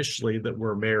Coltmans initially that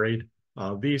were married.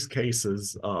 These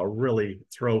cases really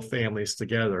throw families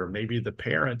together. Maybe the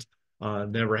parent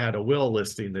never had a will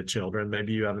listing the children.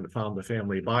 Maybe you haven't found the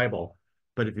family Bible.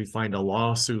 But if you find a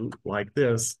lawsuit like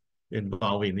this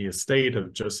involving the estate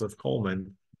of Joseph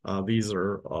Coleman, these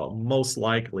are most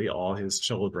likely all his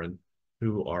children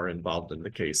who are involved in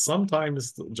the case.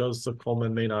 Sometimes Joseph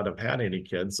Coleman may not have had any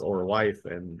kids or a wife,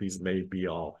 and these may be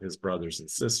all his brothers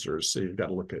and sisters. So you've got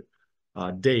to look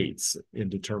at dates in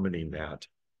determining that.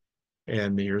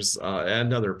 And here's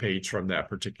another page from that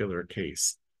particular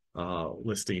case,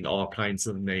 listing all kinds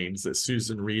of names. That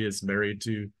Susan Reed is married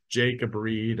to Jacob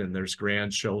Reed, and there's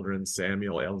grandchildren,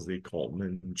 Samuel Elsie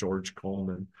Coltman, George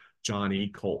Coleman, John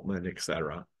E. Coltman,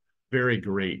 etc. Very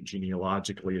great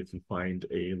genealogically if you find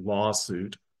a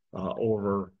lawsuit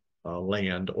over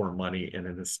land or money in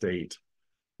an estate.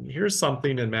 Here's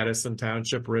something in Madison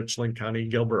Township, Richland County,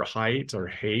 Gilbert Height or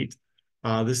Haight.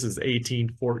 This is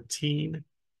 1814,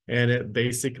 and it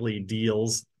basically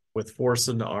deals with force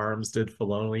into arms, did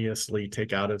feloniously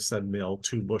take out of said mill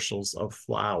 2 bushels of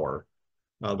flour,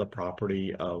 the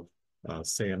property of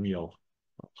Samuel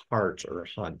Hart or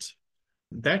Hunt.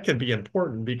 That can be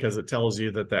important because it tells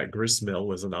you that grist mill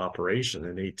was in operation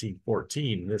in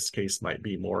 1814. This case might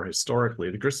be more historically.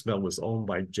 The grist mill was owned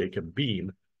by Jacob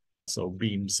Beam, so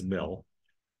Beam's Mill.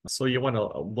 So you want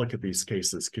to look at these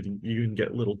cases because you can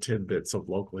get little tidbits of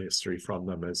local history from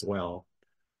them as well.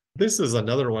 This is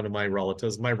another one of my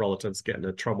relatives. My relatives get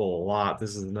into trouble a lot.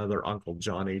 This is another Uncle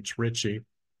John H. Ritchie.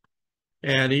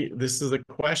 And this is a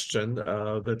question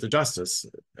that the justice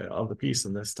of the peace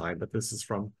in this time, but this is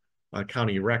from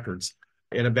county records,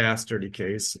 in a bastardy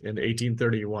case in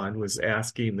 1831, was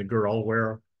asking the girl,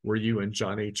 where were you and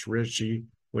John H. Ritchie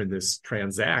when this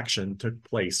transaction took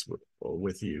place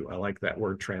with you? I like that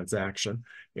word, transaction.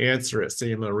 Answer, at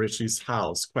Samuel Ritchie's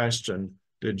house. Question,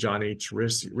 did John H.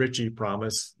 Ritchie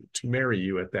promise to marry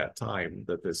you at that time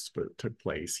that this took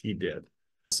place? He did.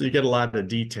 So you get a lot of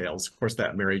details. Of course,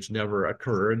 that marriage never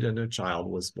occurred and a child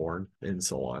was born and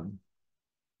so on.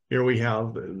 Here we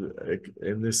have,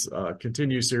 and this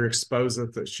continues here,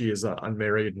 exposeth that she is an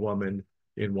unmarried woman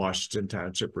in Washington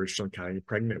Township, Richland County,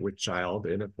 pregnant with child,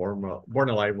 and if born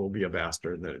alive will be a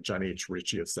bastard, and that John H.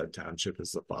 Ritchie of said township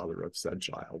is the father of said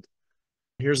child.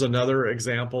 Here's another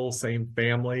example, same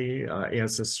family,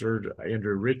 ancestor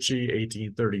Andrew Ritchie,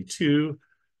 1832,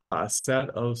 a set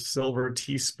of silver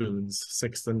teaspoons,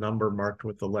 6th in number, marked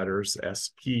with the letters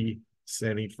SP,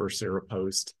 standing for Sarah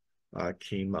Post,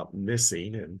 came up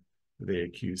missing, and they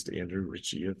accused Andrew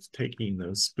Ritchie of taking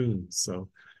those spoons. So,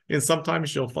 and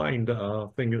sometimes you'll find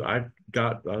things. I've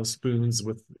got spoons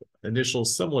with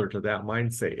initials similar to that. Mine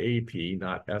say AP,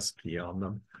 not SP on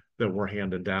them, that were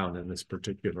handed down in this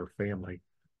particular family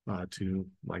to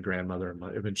my grandmother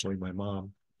and eventually my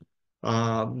mom.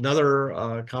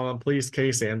 Another common pleas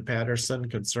case, Ann Patterson,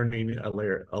 concerning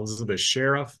Elizabeth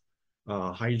Sheriff.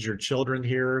 hide your children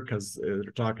here because they're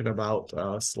talking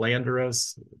about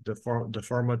slanderous,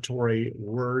 defamatory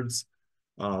words.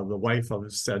 The wife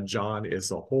of said John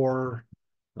is a whore,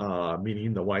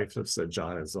 meaning the wife of said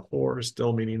John is a whore,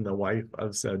 still meaning the wife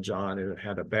of said John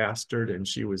had a bastard and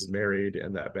she was married,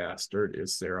 and that bastard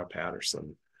is Sarah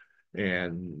Patterson.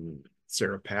 And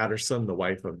Sarah Patterson, the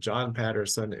wife of John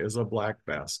Patterson, is a black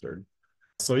bastard.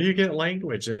 So you get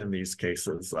language in these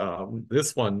cases.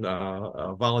 This one,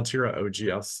 volunteer at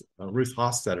OGS, Ruth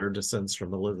Hostetter descends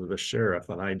from Elizabeth Sheriff,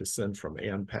 and I descend from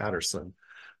Ann Patterson.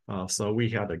 So we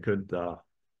had a good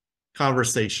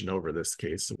conversation over this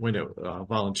case when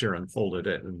volunteer unfolded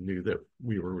it and knew that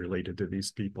we were related to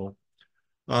these people.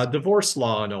 Divorce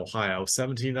law in Ohio,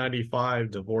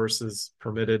 1795, divorce is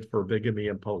permitted for bigamy,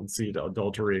 impotency,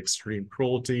 adultery, extreme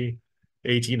cruelty.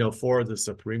 1804, the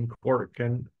Supreme Court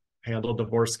can handle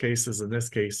divorce cases. In this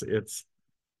case, it's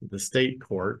the state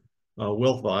court.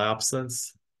 Willful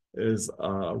absence is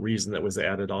a reason that was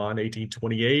added on.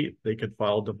 1828, they could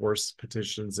file divorce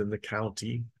petitions in the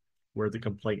county where the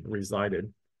complaint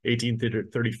resided.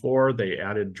 1834, they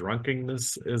added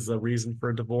drunkenness as a reason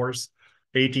for a divorce.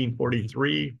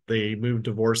 1843, they moved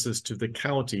divorces to the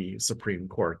county Supreme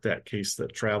Court, that case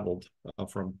that traveled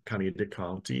from county to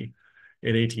county.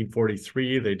 In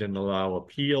 1843, they didn't allow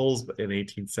appeals. In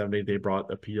 1870, they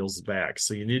brought appeals back.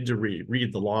 So you need to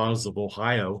read the laws of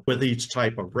Ohio with each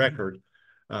type of record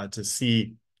to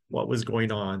see what was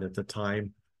going on at the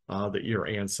time that your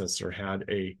ancestor had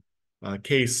a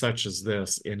case such as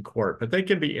this in court. But they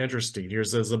can be interesting.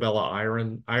 Here's Isabella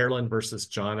Ireland versus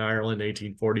John Ireland,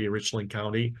 1840, Richland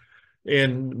County.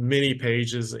 In many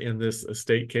pages in this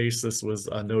estate case, this was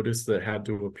a notice that had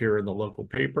to appear in the local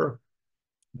paper.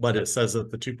 But it says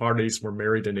that the two parties were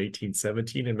married in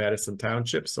 1817 in Madison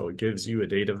Township, so it gives you a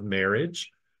date of marriage.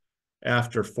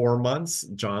 After 4 months,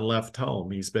 John left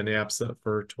home. He's been absent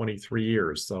for 23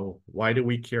 years. So why do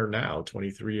we care now,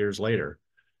 23 years later?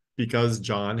 Because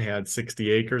John had 60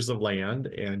 acres of land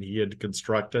and he had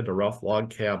constructed a rough log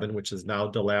cabin, which is now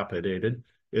dilapidated.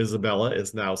 Isabella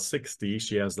is now 60.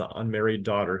 She has the unmarried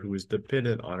daughter who is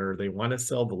dependent on her. They want to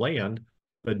sell the land,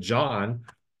 but John,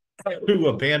 who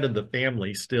abandoned the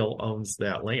family, still owns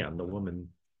that land. The woman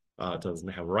doesn't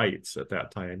have rights at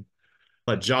that time.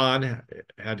 But John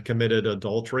had committed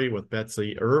adultery with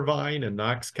Betsy Irvine in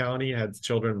Knox County, had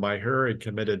children by her, had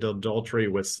committed adultery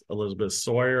with Elizabeth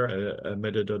Sawyer,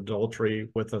 admitted adultery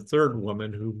with a third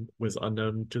woman who was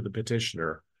unknown to the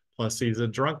petitioner. Plus, he's a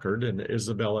drunkard, and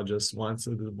Isabella just wants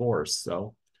a divorce.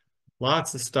 So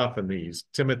lots of stuff in these.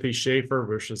 Timothy Schaefer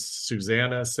versus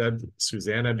Susanna said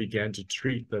Susanna began to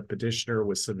treat the petitioner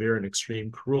with severe and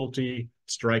extreme cruelty,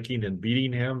 striking and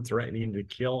beating him, threatening to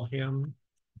kill him.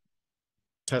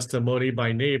 Testimony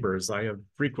by neighbors. I have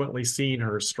frequently seen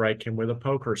her strike him with a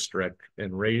poker stick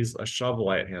and raise a shovel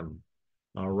at him,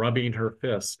 rubbing her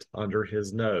fist under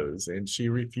his nose, and she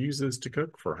refuses to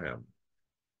cook for him.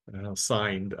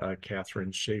 Signed,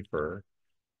 Catherine Schaefer.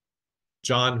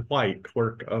 John White,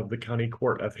 clerk of the County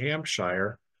Court of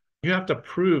Hampshire. You have to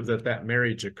prove that that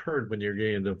marriage occurred when you're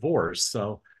getting a divorce.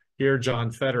 So here, John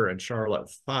Fetter and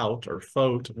Charlotte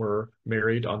Fote were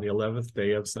married on the 11th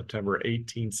day of September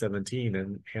 1817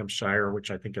 in Hampshire,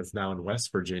 which I think is now in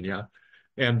West Virginia.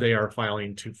 And they are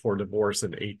filing for divorce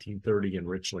in 1830 in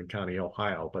Richland County,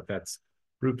 Ohio. But that's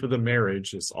proof of the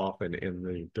marriage is often in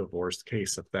the divorce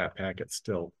case if that packet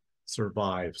still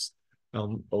survives.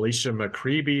 Alicia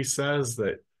McCreeby says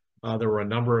that there were a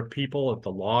number of people at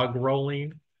the log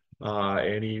rolling,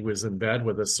 and he was in bed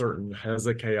with a certain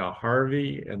Hezekiah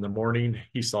Harvey. In the morning,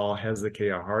 he saw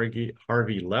Hezekiah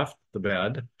Harvey left the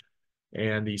bed,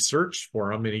 and he searched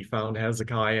for him, and he found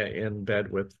Hezekiah in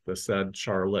bed with the said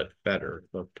Charlotte Fetter,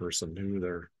 the person who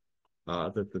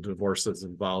that the divorce is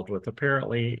involved with.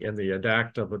 Apparently, in the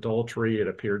act of adultery, it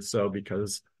appeared so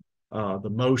because the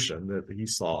motion that he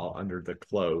saw under the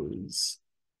clothes.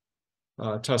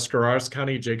 Tuscarawas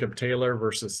County, Jacob Taylor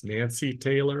versus Nancy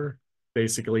Taylor,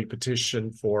 basically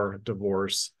petitioned for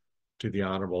divorce to the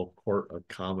Honorable Court of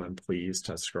Common Pleas,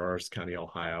 Tuscarawas County,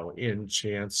 Ohio, in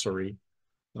Chancery.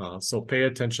 So pay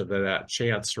attention to that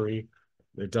Chancery.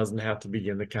 It doesn't have to be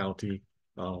in the county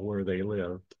where they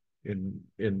lived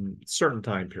in certain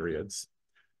time periods.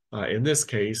 In this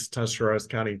case, Tuscarawas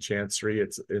County Chancery,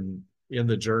 it's in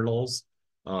the journals.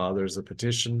 There's a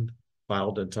petition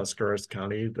filed in Tuscarawas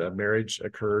County. The marriage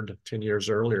occurred 10 years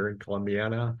earlier in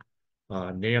Columbiana.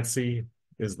 Nancy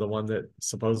is the one that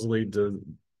supposedly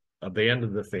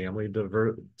abandoned the family,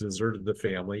 deserted the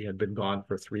family, had been gone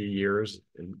for 3 years,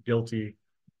 and guilty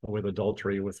with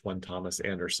adultery with one Thomas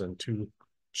Anderson, 2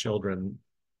 children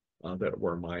that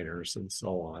were minors, and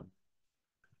so on.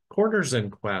 Coroner's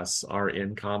inquests are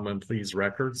in common pleas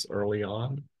records early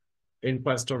on.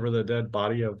 Inquest over the dead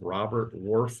body of Robert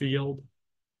Warfield.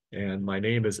 And my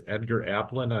name is Edgar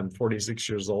Applin. I'm 46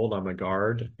 years old. I'm a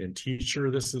guard and teacher.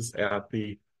 This is at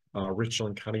the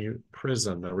Richland County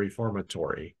Prison, the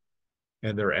reformatory.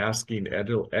 And they're asking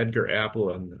Edgar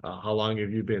Applin, how long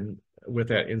have you been with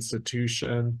that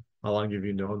institution? How long have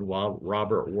you known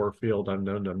Robert Warfield? I've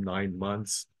known him 9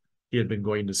 months. He had been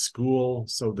going to school.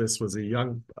 So this was a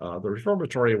young, the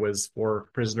reformatory was for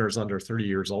prisoners under 30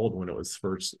 years old when it was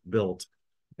first built.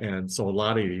 And so a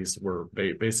lot of these were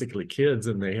basically kids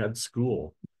and they had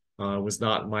school. It was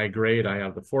not my grade. I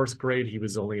have the 4th grade. He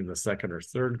was only in the 2nd or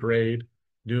 3rd grade.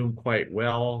 Knew him quite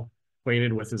well,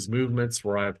 acquainted with his movements,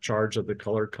 where I have charge of the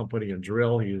color company and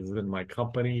drill. He is in my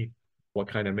company. What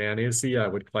kind of man is he? I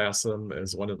would class him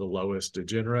as one of the lowest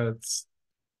degenerates.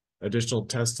 Additional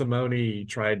testimony, he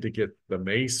tried to get the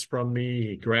mace from me.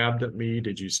 He grabbed at me.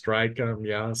 Did you strike him?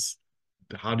 Yes.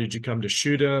 How did you come to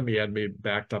shoot him? He had me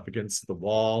backed up against the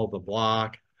wall, the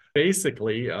block.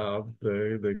 Basically,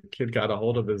 the kid got a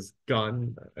hold of his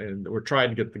gun and we're trying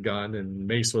to get the gun, and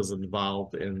mace was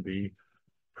involved in the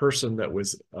person that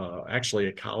was actually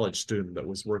a college student that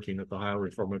was working at the Ohio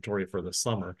Reformatory for the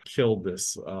summer, killed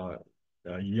this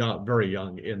very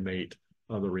young inmate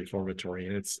of the reformatory.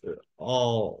 And it's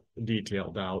all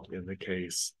detailed out in the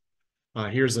case.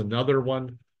 Here's another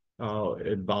one.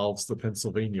 Involves the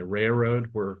Pennsylvania Railroad,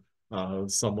 where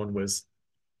someone was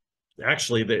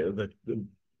actually the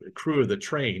crew of the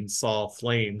train saw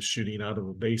flames shooting out of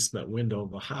a basement window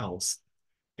of a house.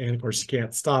 And of course, you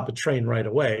can't stop a train right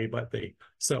away, but they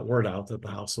sent word out that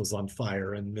the house was on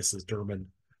fire, and Mrs. Durman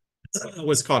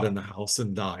was caught in the house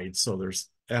and died. So there's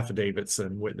affidavits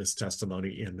and witness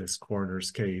testimony in this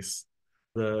coroner's case.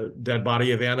 The dead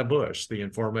body of Anna Bush. The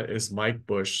informant is Mike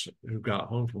Bush, who got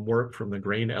home from work from the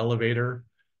grain elevator.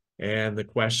 And the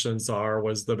questions are,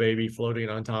 was the baby floating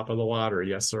on top of the water?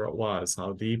 Yes, sir, it was.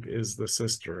 How deep is the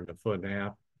cistern? 1.5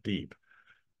 feet deep.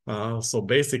 So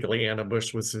basically, Anna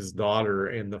Bush was his daughter,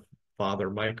 and the father,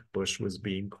 Mike Bush, was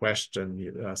being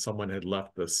questioned. Someone had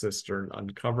left the cistern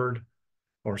uncovered,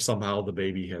 or somehow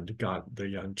the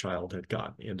young child had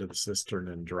gotten into the cistern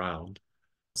and drowned.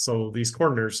 So these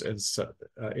coroners and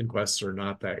inquests are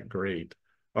not that great,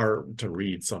 or to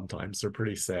read sometimes. They're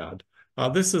pretty sad.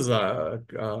 This is a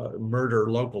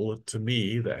murder local to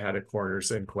me that had a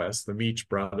coroner's inquest. The Meach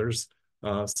brothers,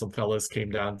 some fellas came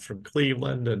down from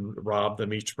Cleveland and robbed the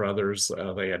Meach brothers.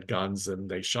 They had guns and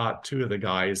they shot 2 of the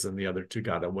guys, and the other 2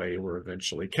 got away, were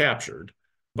eventually captured.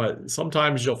 But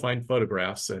sometimes you'll find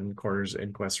photographs in coroner's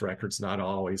inquest records, not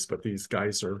always, but these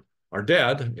guys are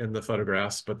dead in the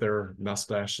photographs, but their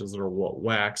mustaches are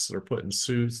waxed. They're put in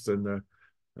suits, and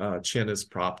the chin is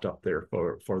propped up there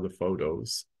for the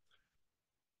photos.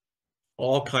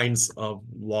 All kinds of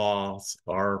laws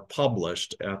are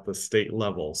published at the state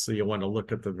level. So you want to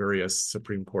look at the various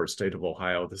Supreme Court, State of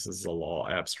Ohio. This is a law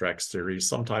abstract series.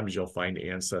 Sometimes you'll find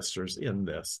ancestors in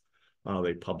this.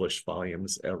 They publish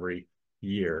volumes every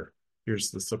year.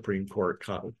 Here's the Supreme Court.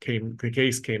 The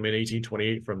case came in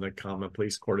 1828 from the Common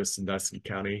Pleas Court of Sandusky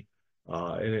County,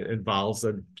 and it involves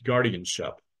a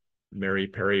guardianship. Mary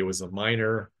Perry was a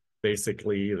minor.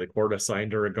 Basically, the court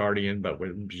assigned her a guardian, but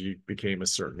when she became a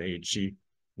certain age, she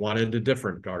wanted a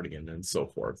different guardian and so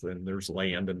forth. And there's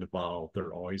land involved.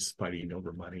 They're always fighting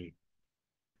over money.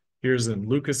 Here's in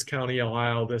Lucas County,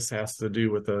 Ohio. This has to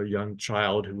do with a young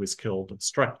child who was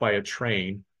struck by a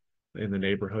train in the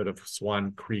neighborhood of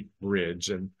Swan Creek Bridge.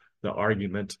 And the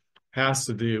argument has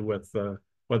to do with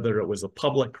whether it was a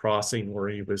public crossing where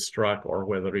he was struck, or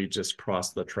whether he just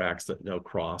crossed the tracks at no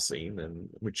crossing, in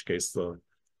which case the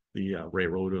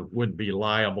railroad wouldn't be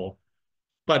liable.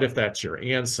 But if that's your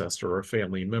ancestor or a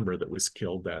family member that was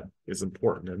killed, that is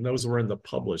important. And those were in the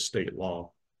published state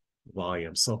law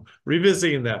volume. So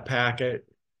revisiting that packet,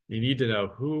 you need to know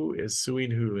who is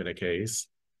suing who in a case.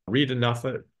 Read enough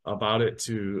about it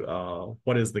to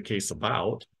what is the case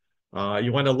about.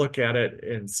 You want to look at it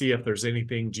and see if there's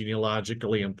anything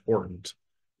genealogically important.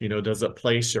 Does it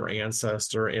place your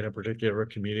ancestor in a particular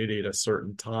community at a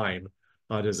certain time?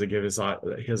 Does it give his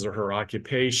or her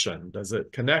occupation? Does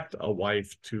it connect a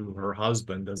wife to her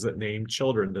husband? Does it name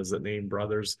children? Does it name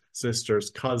brothers, sisters,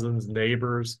 cousins,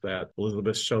 neighbors? That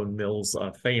Elizabeth Shown Mills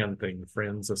fan thing,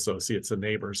 friends, associates, and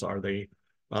neighbors, are they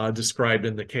described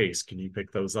in the case? Can you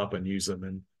pick those up and use them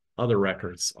in other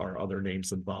records? Are other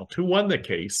names involved? Who won the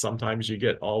case? Sometimes you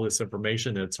get all this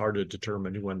information and it's hard to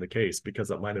determine who won the case,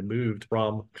 because it might have moved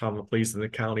from common pleas in the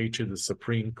county to the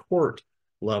Supreme Court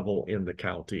level in the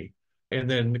county. And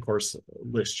then, of course,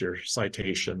 list your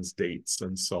citations, dates,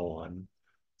 and so on.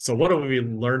 So what have we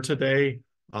learned today?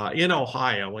 In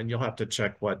Ohio, and you'll have to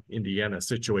check what Indiana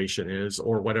situation is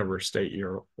or whatever state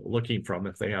you're looking from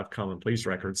if they have common pleas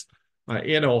records.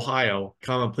 In Ohio,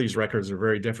 common pleas records are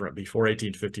very different before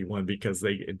 1851 because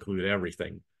they include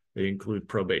everything. They include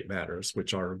probate matters,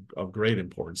 which are of great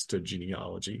importance to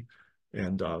genealogy.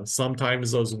 And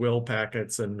sometimes those will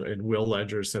packets and will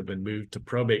ledgers have been moved to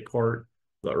probate court,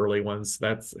 the early ones.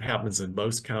 That happens in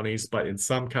most counties, but in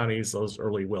some counties, those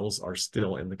early wills are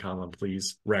still in the common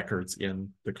pleas records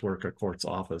in the Clerk of Courts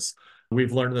office.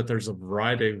 We've learned that there's a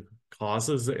variety of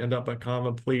causes that end up at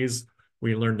common pleas.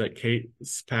 We learned that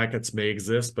case packets may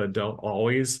exist, but don't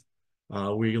always.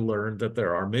 We learned that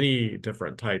there are many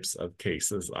different types of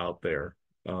cases out there,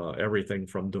 everything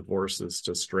from divorces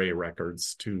to stray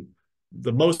records to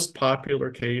the most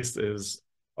popular case is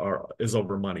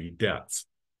over money, debts.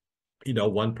 You know,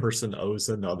 one person owes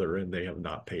another and they have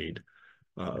not paid.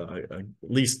 At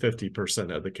least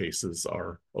 50% of the cases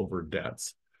are over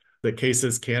debts. The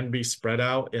cases can be spread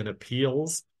out in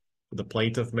appeals. The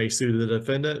plaintiff may sue the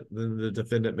defendant, then the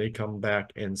defendant may come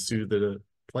back and sue the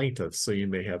plaintiff. So you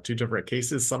may have two different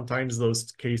cases. Sometimes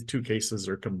those two cases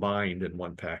are combined in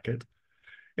one packet.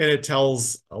 And it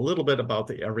tells a little bit about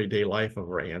the everyday life of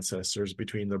our ancestors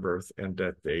between the birth and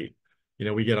death date. You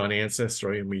know, we get on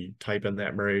Ancestry and we type in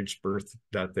that marriage, birth,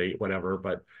 death date, whatever,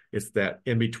 but it's that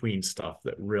in-between stuff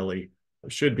that really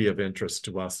should be of interest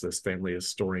to us as family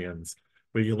historians.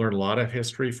 We learn a lot of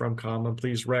history from common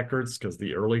pleas records because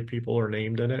the early people are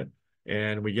named in it.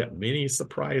 And we get many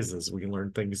surprises. We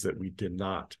learn things that we did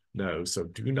not know. So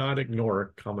do not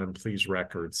ignore common pleas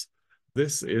records.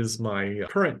 This is my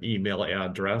current email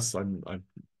address. I've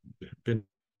been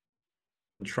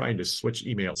trying to switch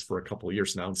emails for a couple of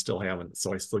years now and still haven't.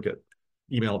 So I still get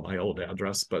email at my old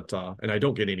address, but and I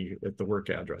don't get any at the work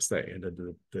address. That ended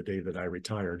the day that I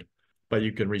retired. But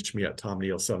you can reach me at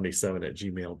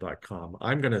tomneel77@gmail.com.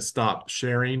 I'm going to stop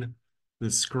sharing the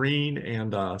screen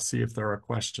and see if there are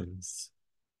questions.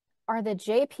 Are the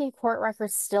JP court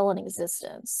records still in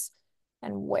existence,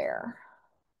 and where?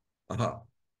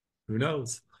 Who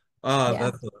knows?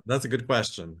 Yeah. That's a good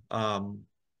question.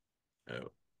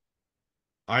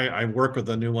 I work with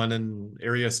the New London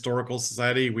Area Historical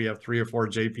Society. We have 3 or 4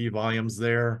 JP volumes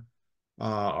there.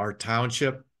 Our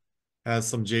township has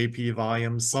some JP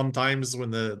volumes. Sometimes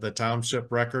when the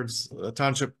township records, the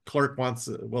township clerk wants,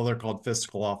 well, they're called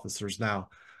fiscal officers now.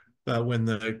 But when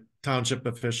the township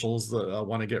officials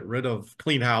want to get rid of,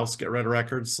 clean house, get rid of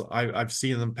records, I've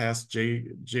seen them pass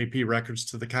JP records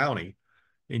to the county.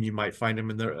 And you might find them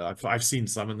in there. I've seen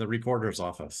some in the recorder's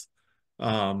office.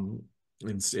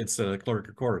 Instead of Clerk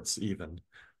of Courts even.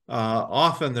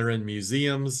 Often they're in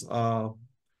museums,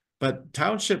 but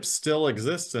townships still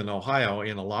exist in Ohio,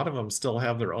 and a lot of them still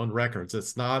have their own records.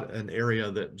 It's not an area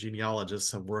that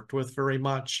genealogists have worked with very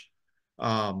much.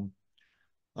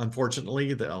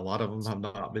 Unfortunately, a lot of them have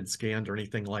not been scanned or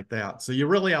anything like that. So you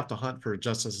really have to hunt for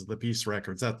justice of the peace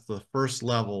records. That's the first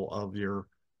level of your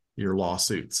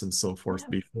lawsuits and so forth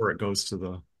before it goes to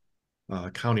the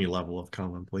county level of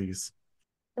common pleas.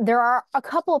 There are a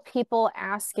couple of people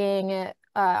asking,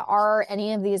 are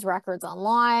any of these records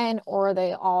online, or are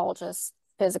they all just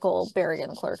physical buried in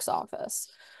the clerk's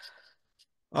office?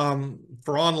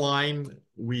 For online,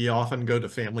 we often go to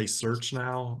FamilySearch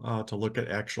now to look at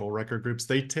actual record groups.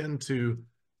 They tend to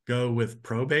go with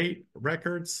probate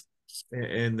records,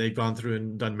 and they've gone through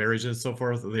and done marriage and so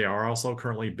forth. They are also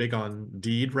currently big on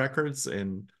deed records,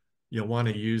 and you'll want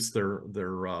to use their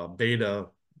beta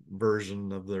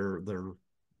version of their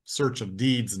search of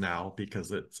deeds now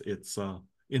because it's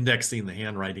indexing the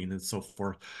handwriting and so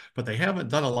forth. But they haven't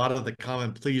done a lot of the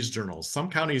common pleas journals. Some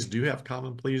counties do have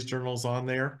common pleas journals on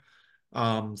there.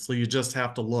 So you just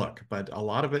have to look. But a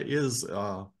lot of it is,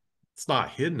 it's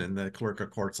not hidden in the Clerk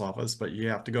of Courts office, but you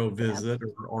have to go visit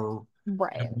or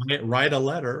Right. write a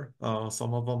letter.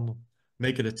 Some of them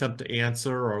make an attempt to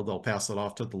answer, or they'll pass it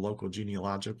off to the local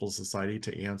genealogical society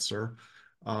to answer.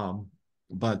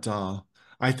 But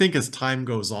I think as time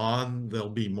goes on, there'll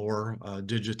be more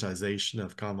digitization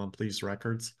of common pleas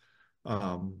records.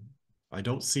 I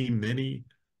don't see many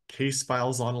case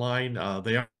files online.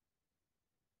 They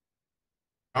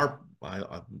are,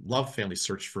 I love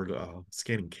FamilySearch for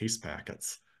scanning case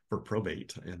packets for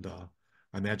probate. And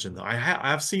I imagine that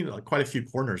I've seen quite a few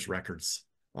coroner's records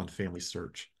on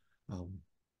FamilySearch.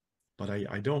 But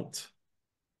I don't,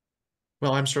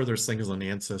 well, I'm sure there's things on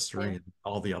Ancestry and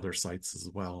all the other sites as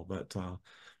well, but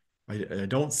I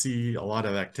don't see a lot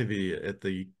of activity at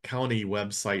the county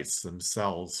websites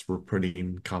themselves for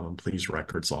putting common pleas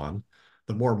records on.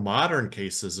 The more modern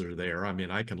cases are there. I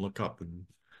mean, I can look up and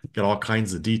get all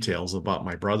kinds of details about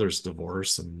my brother's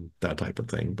divorce and that type of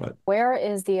thing. But Where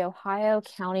is the Ohio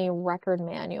County Record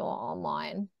Manual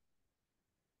online?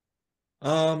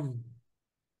 um,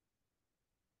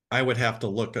 I would have to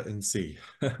look and see.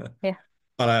 Yeah.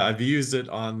 But I've used it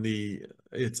on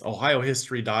it's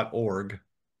ohiohistory.org,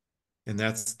 and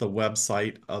that's the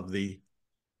website of the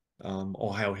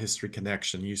Ohio History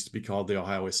Connection. It used to be called the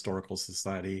Ohio Historical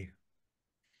Society.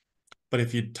 But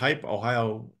if you type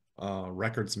Ohio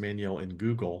Records Manual in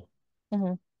Google,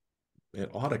 Hmm. it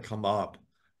ought to come up.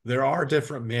 There are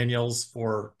different manuals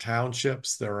for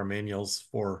townships. There are manuals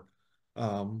for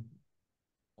um,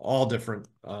 all different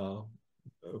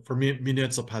for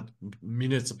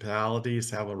municipalities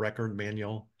have a record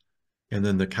manual, and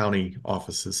then the county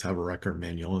offices have a record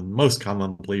manual. And most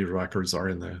commonly, records are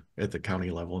at the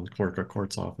county level in Clerk of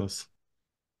Courts office.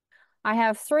 I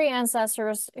have three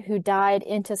ancestors who died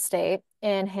intestate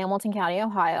in Hamilton County,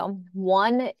 Ohio,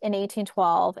 one in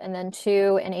 1812 and then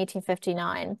two in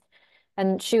 1859.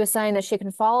 And she was saying that she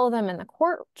can follow them in the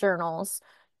court journals,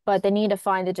 but they need to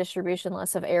find the distribution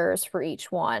list of heirs for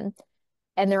each one,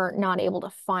 and they're not able to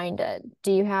find it.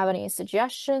 Do you have any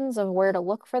suggestions of where to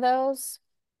look for those?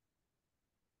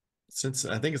 Since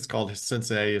I think it's called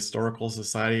Cincinnati Historical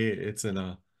Society, it's in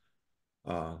uh,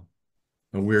 a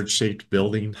weird shaped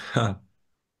building.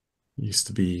 Used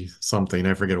to be something,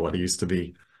 I forget what it used to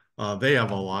be. They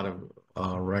have a lot of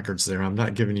records there. I'm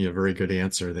not giving you a very good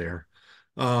answer there.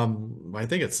 I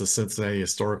think it's the Cincinnati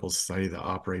Historical Society that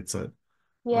operates it.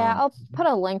 Yeah, Um, I'll put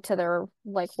a link to their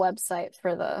like website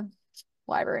for the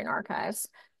library and archives.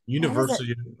 Why does it?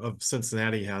 University of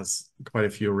Cincinnati has quite a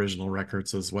few original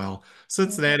records as well.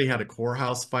 Cincinnati had a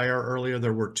courthouse fire earlier.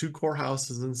 There were two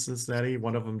courthouses in Cincinnati.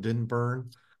 One of them didn't burn.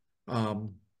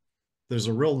 Um, there's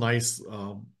a real nice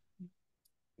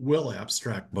will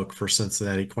abstract book for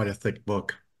Cincinnati, quite a thick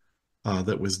book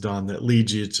that was done that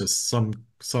leads you to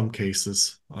some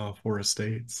cases for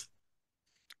estates.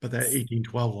 But that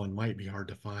 1812 one might be hard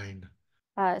to find.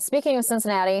 Speaking of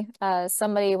Cincinnati,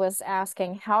 somebody was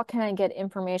asking, how can I get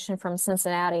information from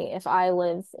Cincinnati if I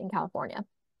live in California?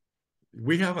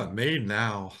 We have it made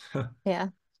now. Yeah.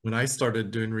 When I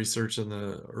started doing research in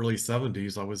the early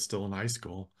 70s, I was still in high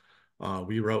school.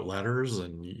 We wrote letters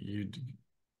and you'd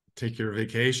take your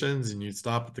vacations and you'd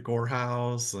stop at the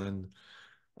courthouse and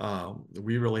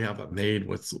we really have it made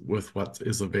with what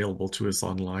is available to us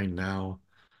online now.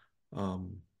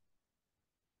 Um,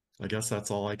 I guess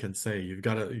that's all I can say. You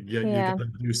Yeah.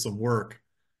 gotta do some work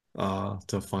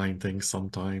to find things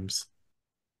sometimes.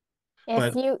 If But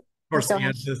of you course, go ahead.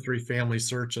 Ancestry,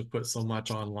 FamilySearch have put so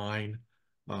much online.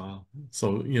 Uh,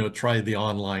 so try the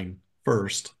online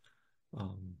first.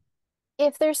 Um,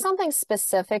 If there's something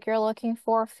specific you're looking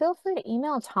for, feel free to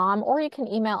email Tom or you can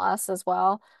email us as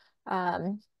well.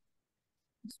 Um,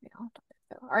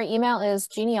 our email is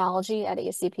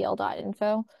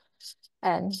genealogy@acpl.info.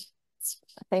 And it's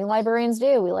a thing librarians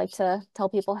do. We like to tell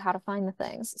people how to find the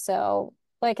things. So,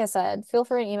 like I said, feel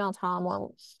free to email Tom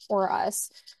or us,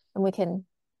 and we can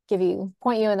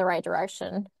point you in the right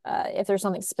direction if there's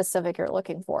something specific you're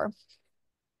looking for.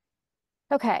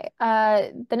 Okay.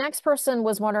 The next person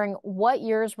was wondering what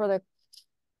years were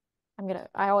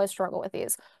I always struggle with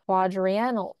these.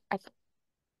 Quadriennial.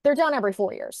 They're done every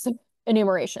 4 years.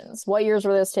 Enumerations. What years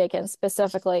were those taken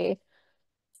specifically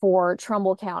for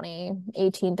Trumbull County,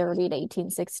 1830 to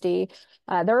 1860?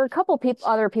 There are a couple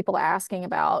other people asking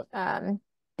about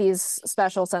these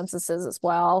special censuses as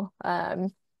well.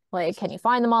 Like, can you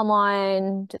find them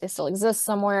online? Do they still exist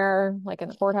somewhere, like in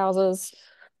the courthouses?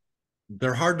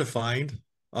 they're hard to find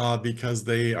because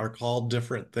they are called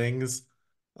different things.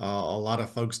 A lot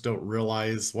of folks don't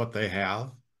realize what they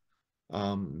have.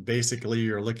 Basically,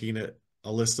 you're looking at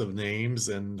a list of names,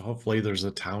 and hopefully there's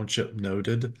a township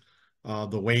noted.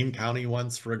 The Wayne County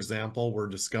ones, for example, were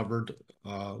discovered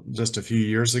just a few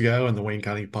years ago, and the Wayne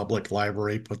County Public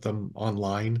Library put them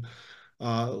online.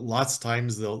 Lots of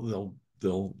times they'll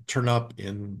turn up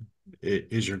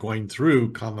as you're going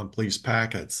through Common Pleas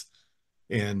packets,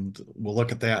 and we'll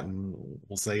look at that and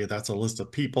we'll say that's a list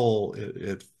of people.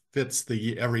 It fits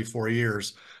the every 4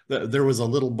 years. There was a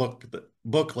little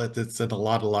booklet that's in a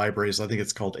lot of libraries. I think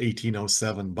it's called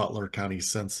 1807 Butler County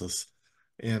Census,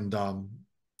 and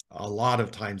a lot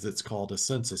of times it's called a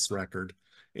census record.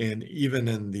 And even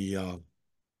in the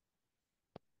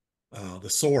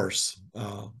source,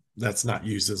 that's not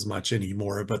used as much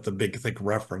anymore, but the big thick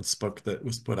reference book that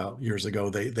was put out years ago,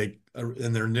 they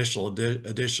in their initial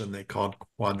edition, they called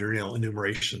quadrennial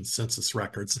enumeration census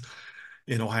records.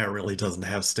 In Ohio really doesn't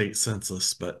have state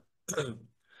census, but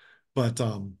but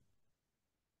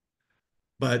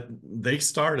But they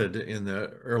started in the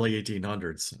early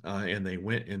 1800s and they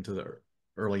went into the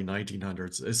early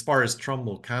 1900s. As far as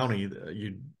Trumbull County,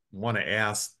 you'd want to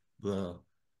ask the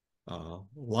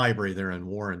library there in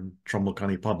Warren, Trumbull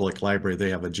County Public Library.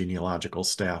 They have a genealogical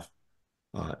staff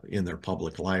in their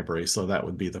public library, so that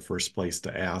would be the first place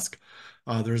to ask.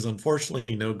 There's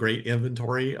unfortunately no great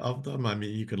inventory of them. I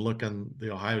mean, you can look in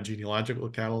the Ohio Genealogical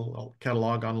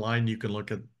catalog online. You can look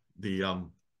at the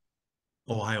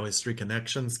Ohio History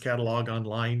Connections catalog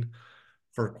online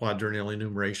for quadrennial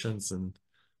enumerations and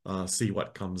see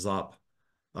what comes up.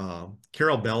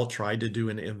 Carol Bell tried to do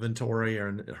an inventory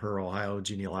in her Ohio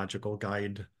Genealogical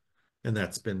Guide,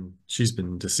 and she's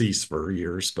been deceased for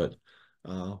years, but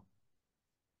I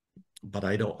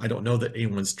don't know that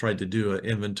anyone's tried to do an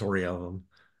inventory of them.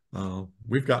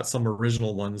 We've got some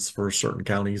original ones for certain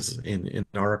counties in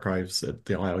our archives at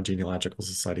the Ohio Genealogical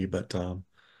Society, but a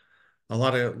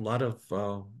lot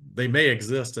of they may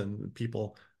exist and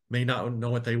people may not know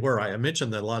what they were. I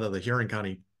mentioned that a lot of the Huron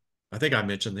County, I think I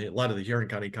mentioned that a lot of the Huron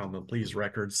County Common Pleas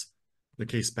records, the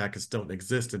case packets don't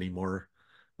exist anymore.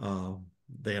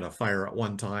 They had a fire at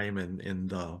one time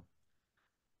and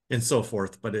so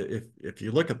forth. But if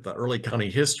you look at the early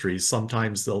county histories,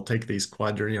 sometimes they'll take these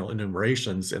quadrennial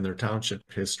enumerations in their township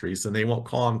histories, and they won't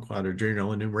call them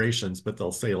quadrennial enumerations, but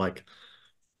they'll say like,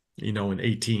 in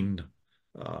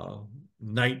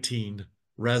 1819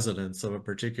 residents of a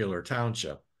particular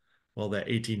township. Well, that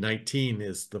 1819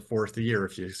 is the fourth year.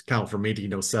 If you count from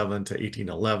 1807 to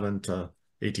 1811 to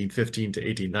 1815 to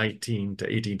 1819 to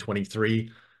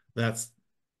 1823, that's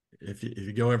if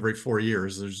you go every 4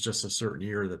 years, there's just a certain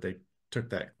year that they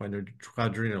took that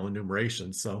quadrennial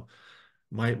enumeration. So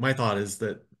my thought is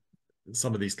that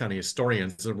some of these county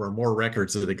historians, there were more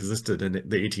records that existed in the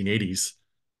 1880s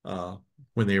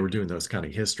when they were doing those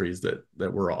county histories that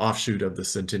were an offshoot of the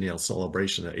centennial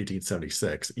celebration of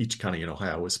 1876. Each county in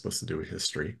Ohio was supposed to do a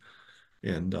history.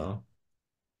 And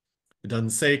it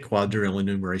doesn't say quadrennial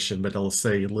enumeration, but it'll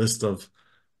say list of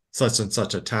such and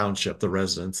such a township, the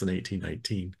residents in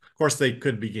 1819. Of course, they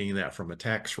could be getting that from a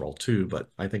tax roll too, but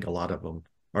I think a lot of them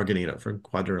are getting it from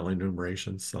quadrennial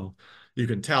enumeration. So you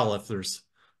can tell if there's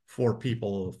 4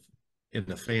 people in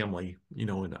the family, in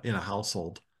a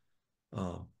household.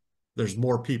 There's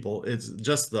more people. It's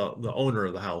just the owner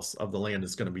of the house of the land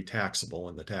is going to be taxable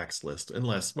in the tax list,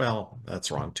 unless, well,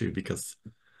 that's wrong too, because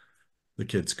the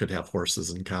kids could have horses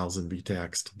and cows and be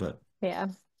taxed. But Yeah.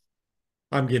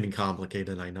 I'm getting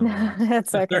complicated, I know.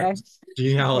 It's okay. Yeah.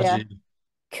 Genealogy.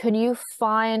 Can you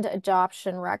find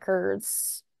adoption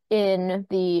records in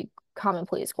the Common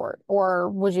Pleas Court, or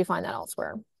would you find that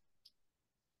elsewhere?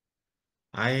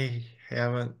 I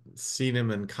haven't seen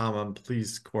him in Common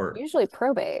Pleas Court. Usually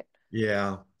probate.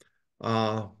 Yeah.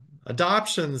 Uh,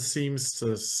 Adoption seems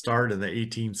to start in the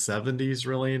 1870s,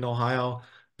 really, in Ohio.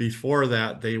 Before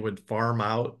that, they would farm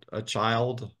out a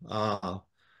child.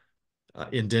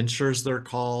 Indentures, they're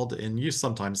called, and you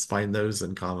sometimes find those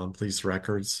in Common Pleas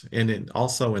records. And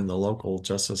also in the local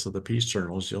Justice of the Peace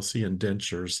journals, you'll see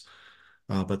indentures.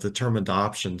 But the term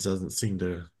adoptions doesn't seem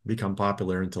to become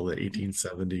popular until the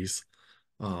 1870s.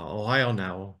 Ohio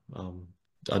now,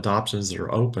 adoptions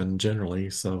are open generally,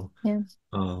 so Yeah.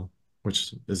 uh,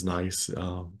 which is nice.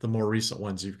 The more recent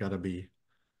ones, you've got to be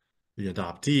the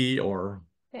adoptee, or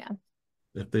Yeah.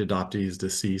 if the adoptee is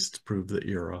deceased, prove that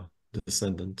you're a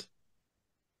descendant.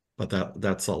 But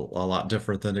that's a lot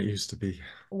different than it used to be.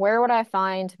 Where would I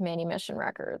find manumission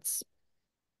records?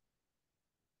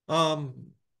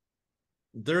 Um,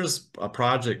 there's a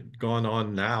project going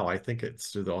on now. I think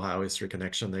it's through the Ohio History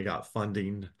Connection. They got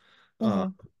funding uh,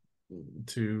 Hmm.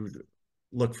 to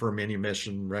look for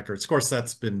manumission records. Of course,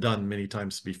 that's been done many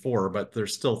times before, but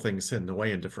there's still things hidden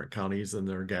away in different counties, and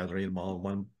they're gathering them all in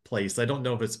one place. I don't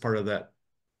know if it's part of that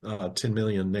 10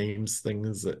 million names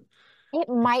things that It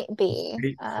might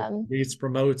be. Gates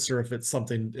promotes, or if it's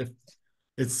something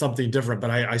different.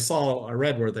 But I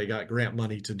read where they got grant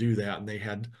money to do that, and they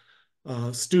had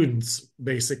students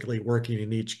basically working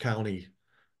in each county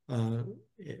uh,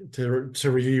 to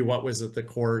review what was at the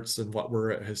courts and what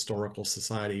were at historical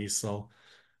societies. So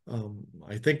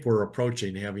I think we're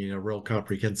approaching having a real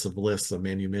comprehensive list of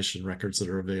manumission records that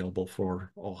are available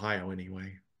for Ohio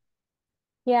anyway.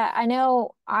 Yeah, I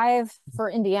know for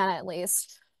Indiana at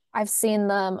least, I've seen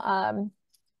them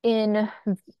in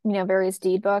various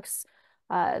deed books.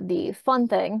 The fun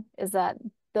thing is that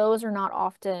those are not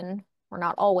often or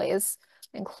not always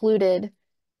included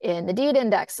in the deed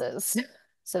indexes.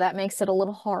 So that makes it a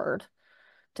little hard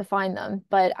to find them,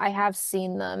 but I have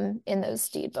seen them in those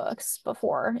deed books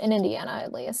before, in Indiana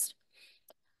at least.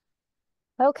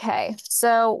 Okay,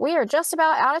 so we are just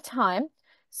about out of time.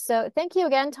 So thank you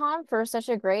again, Tom, for such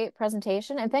a great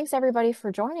presentation. And thanks everybody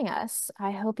for joining us.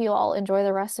 I hope you all enjoy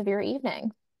the rest of your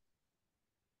evening.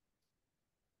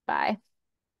 Bye.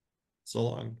 So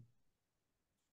long.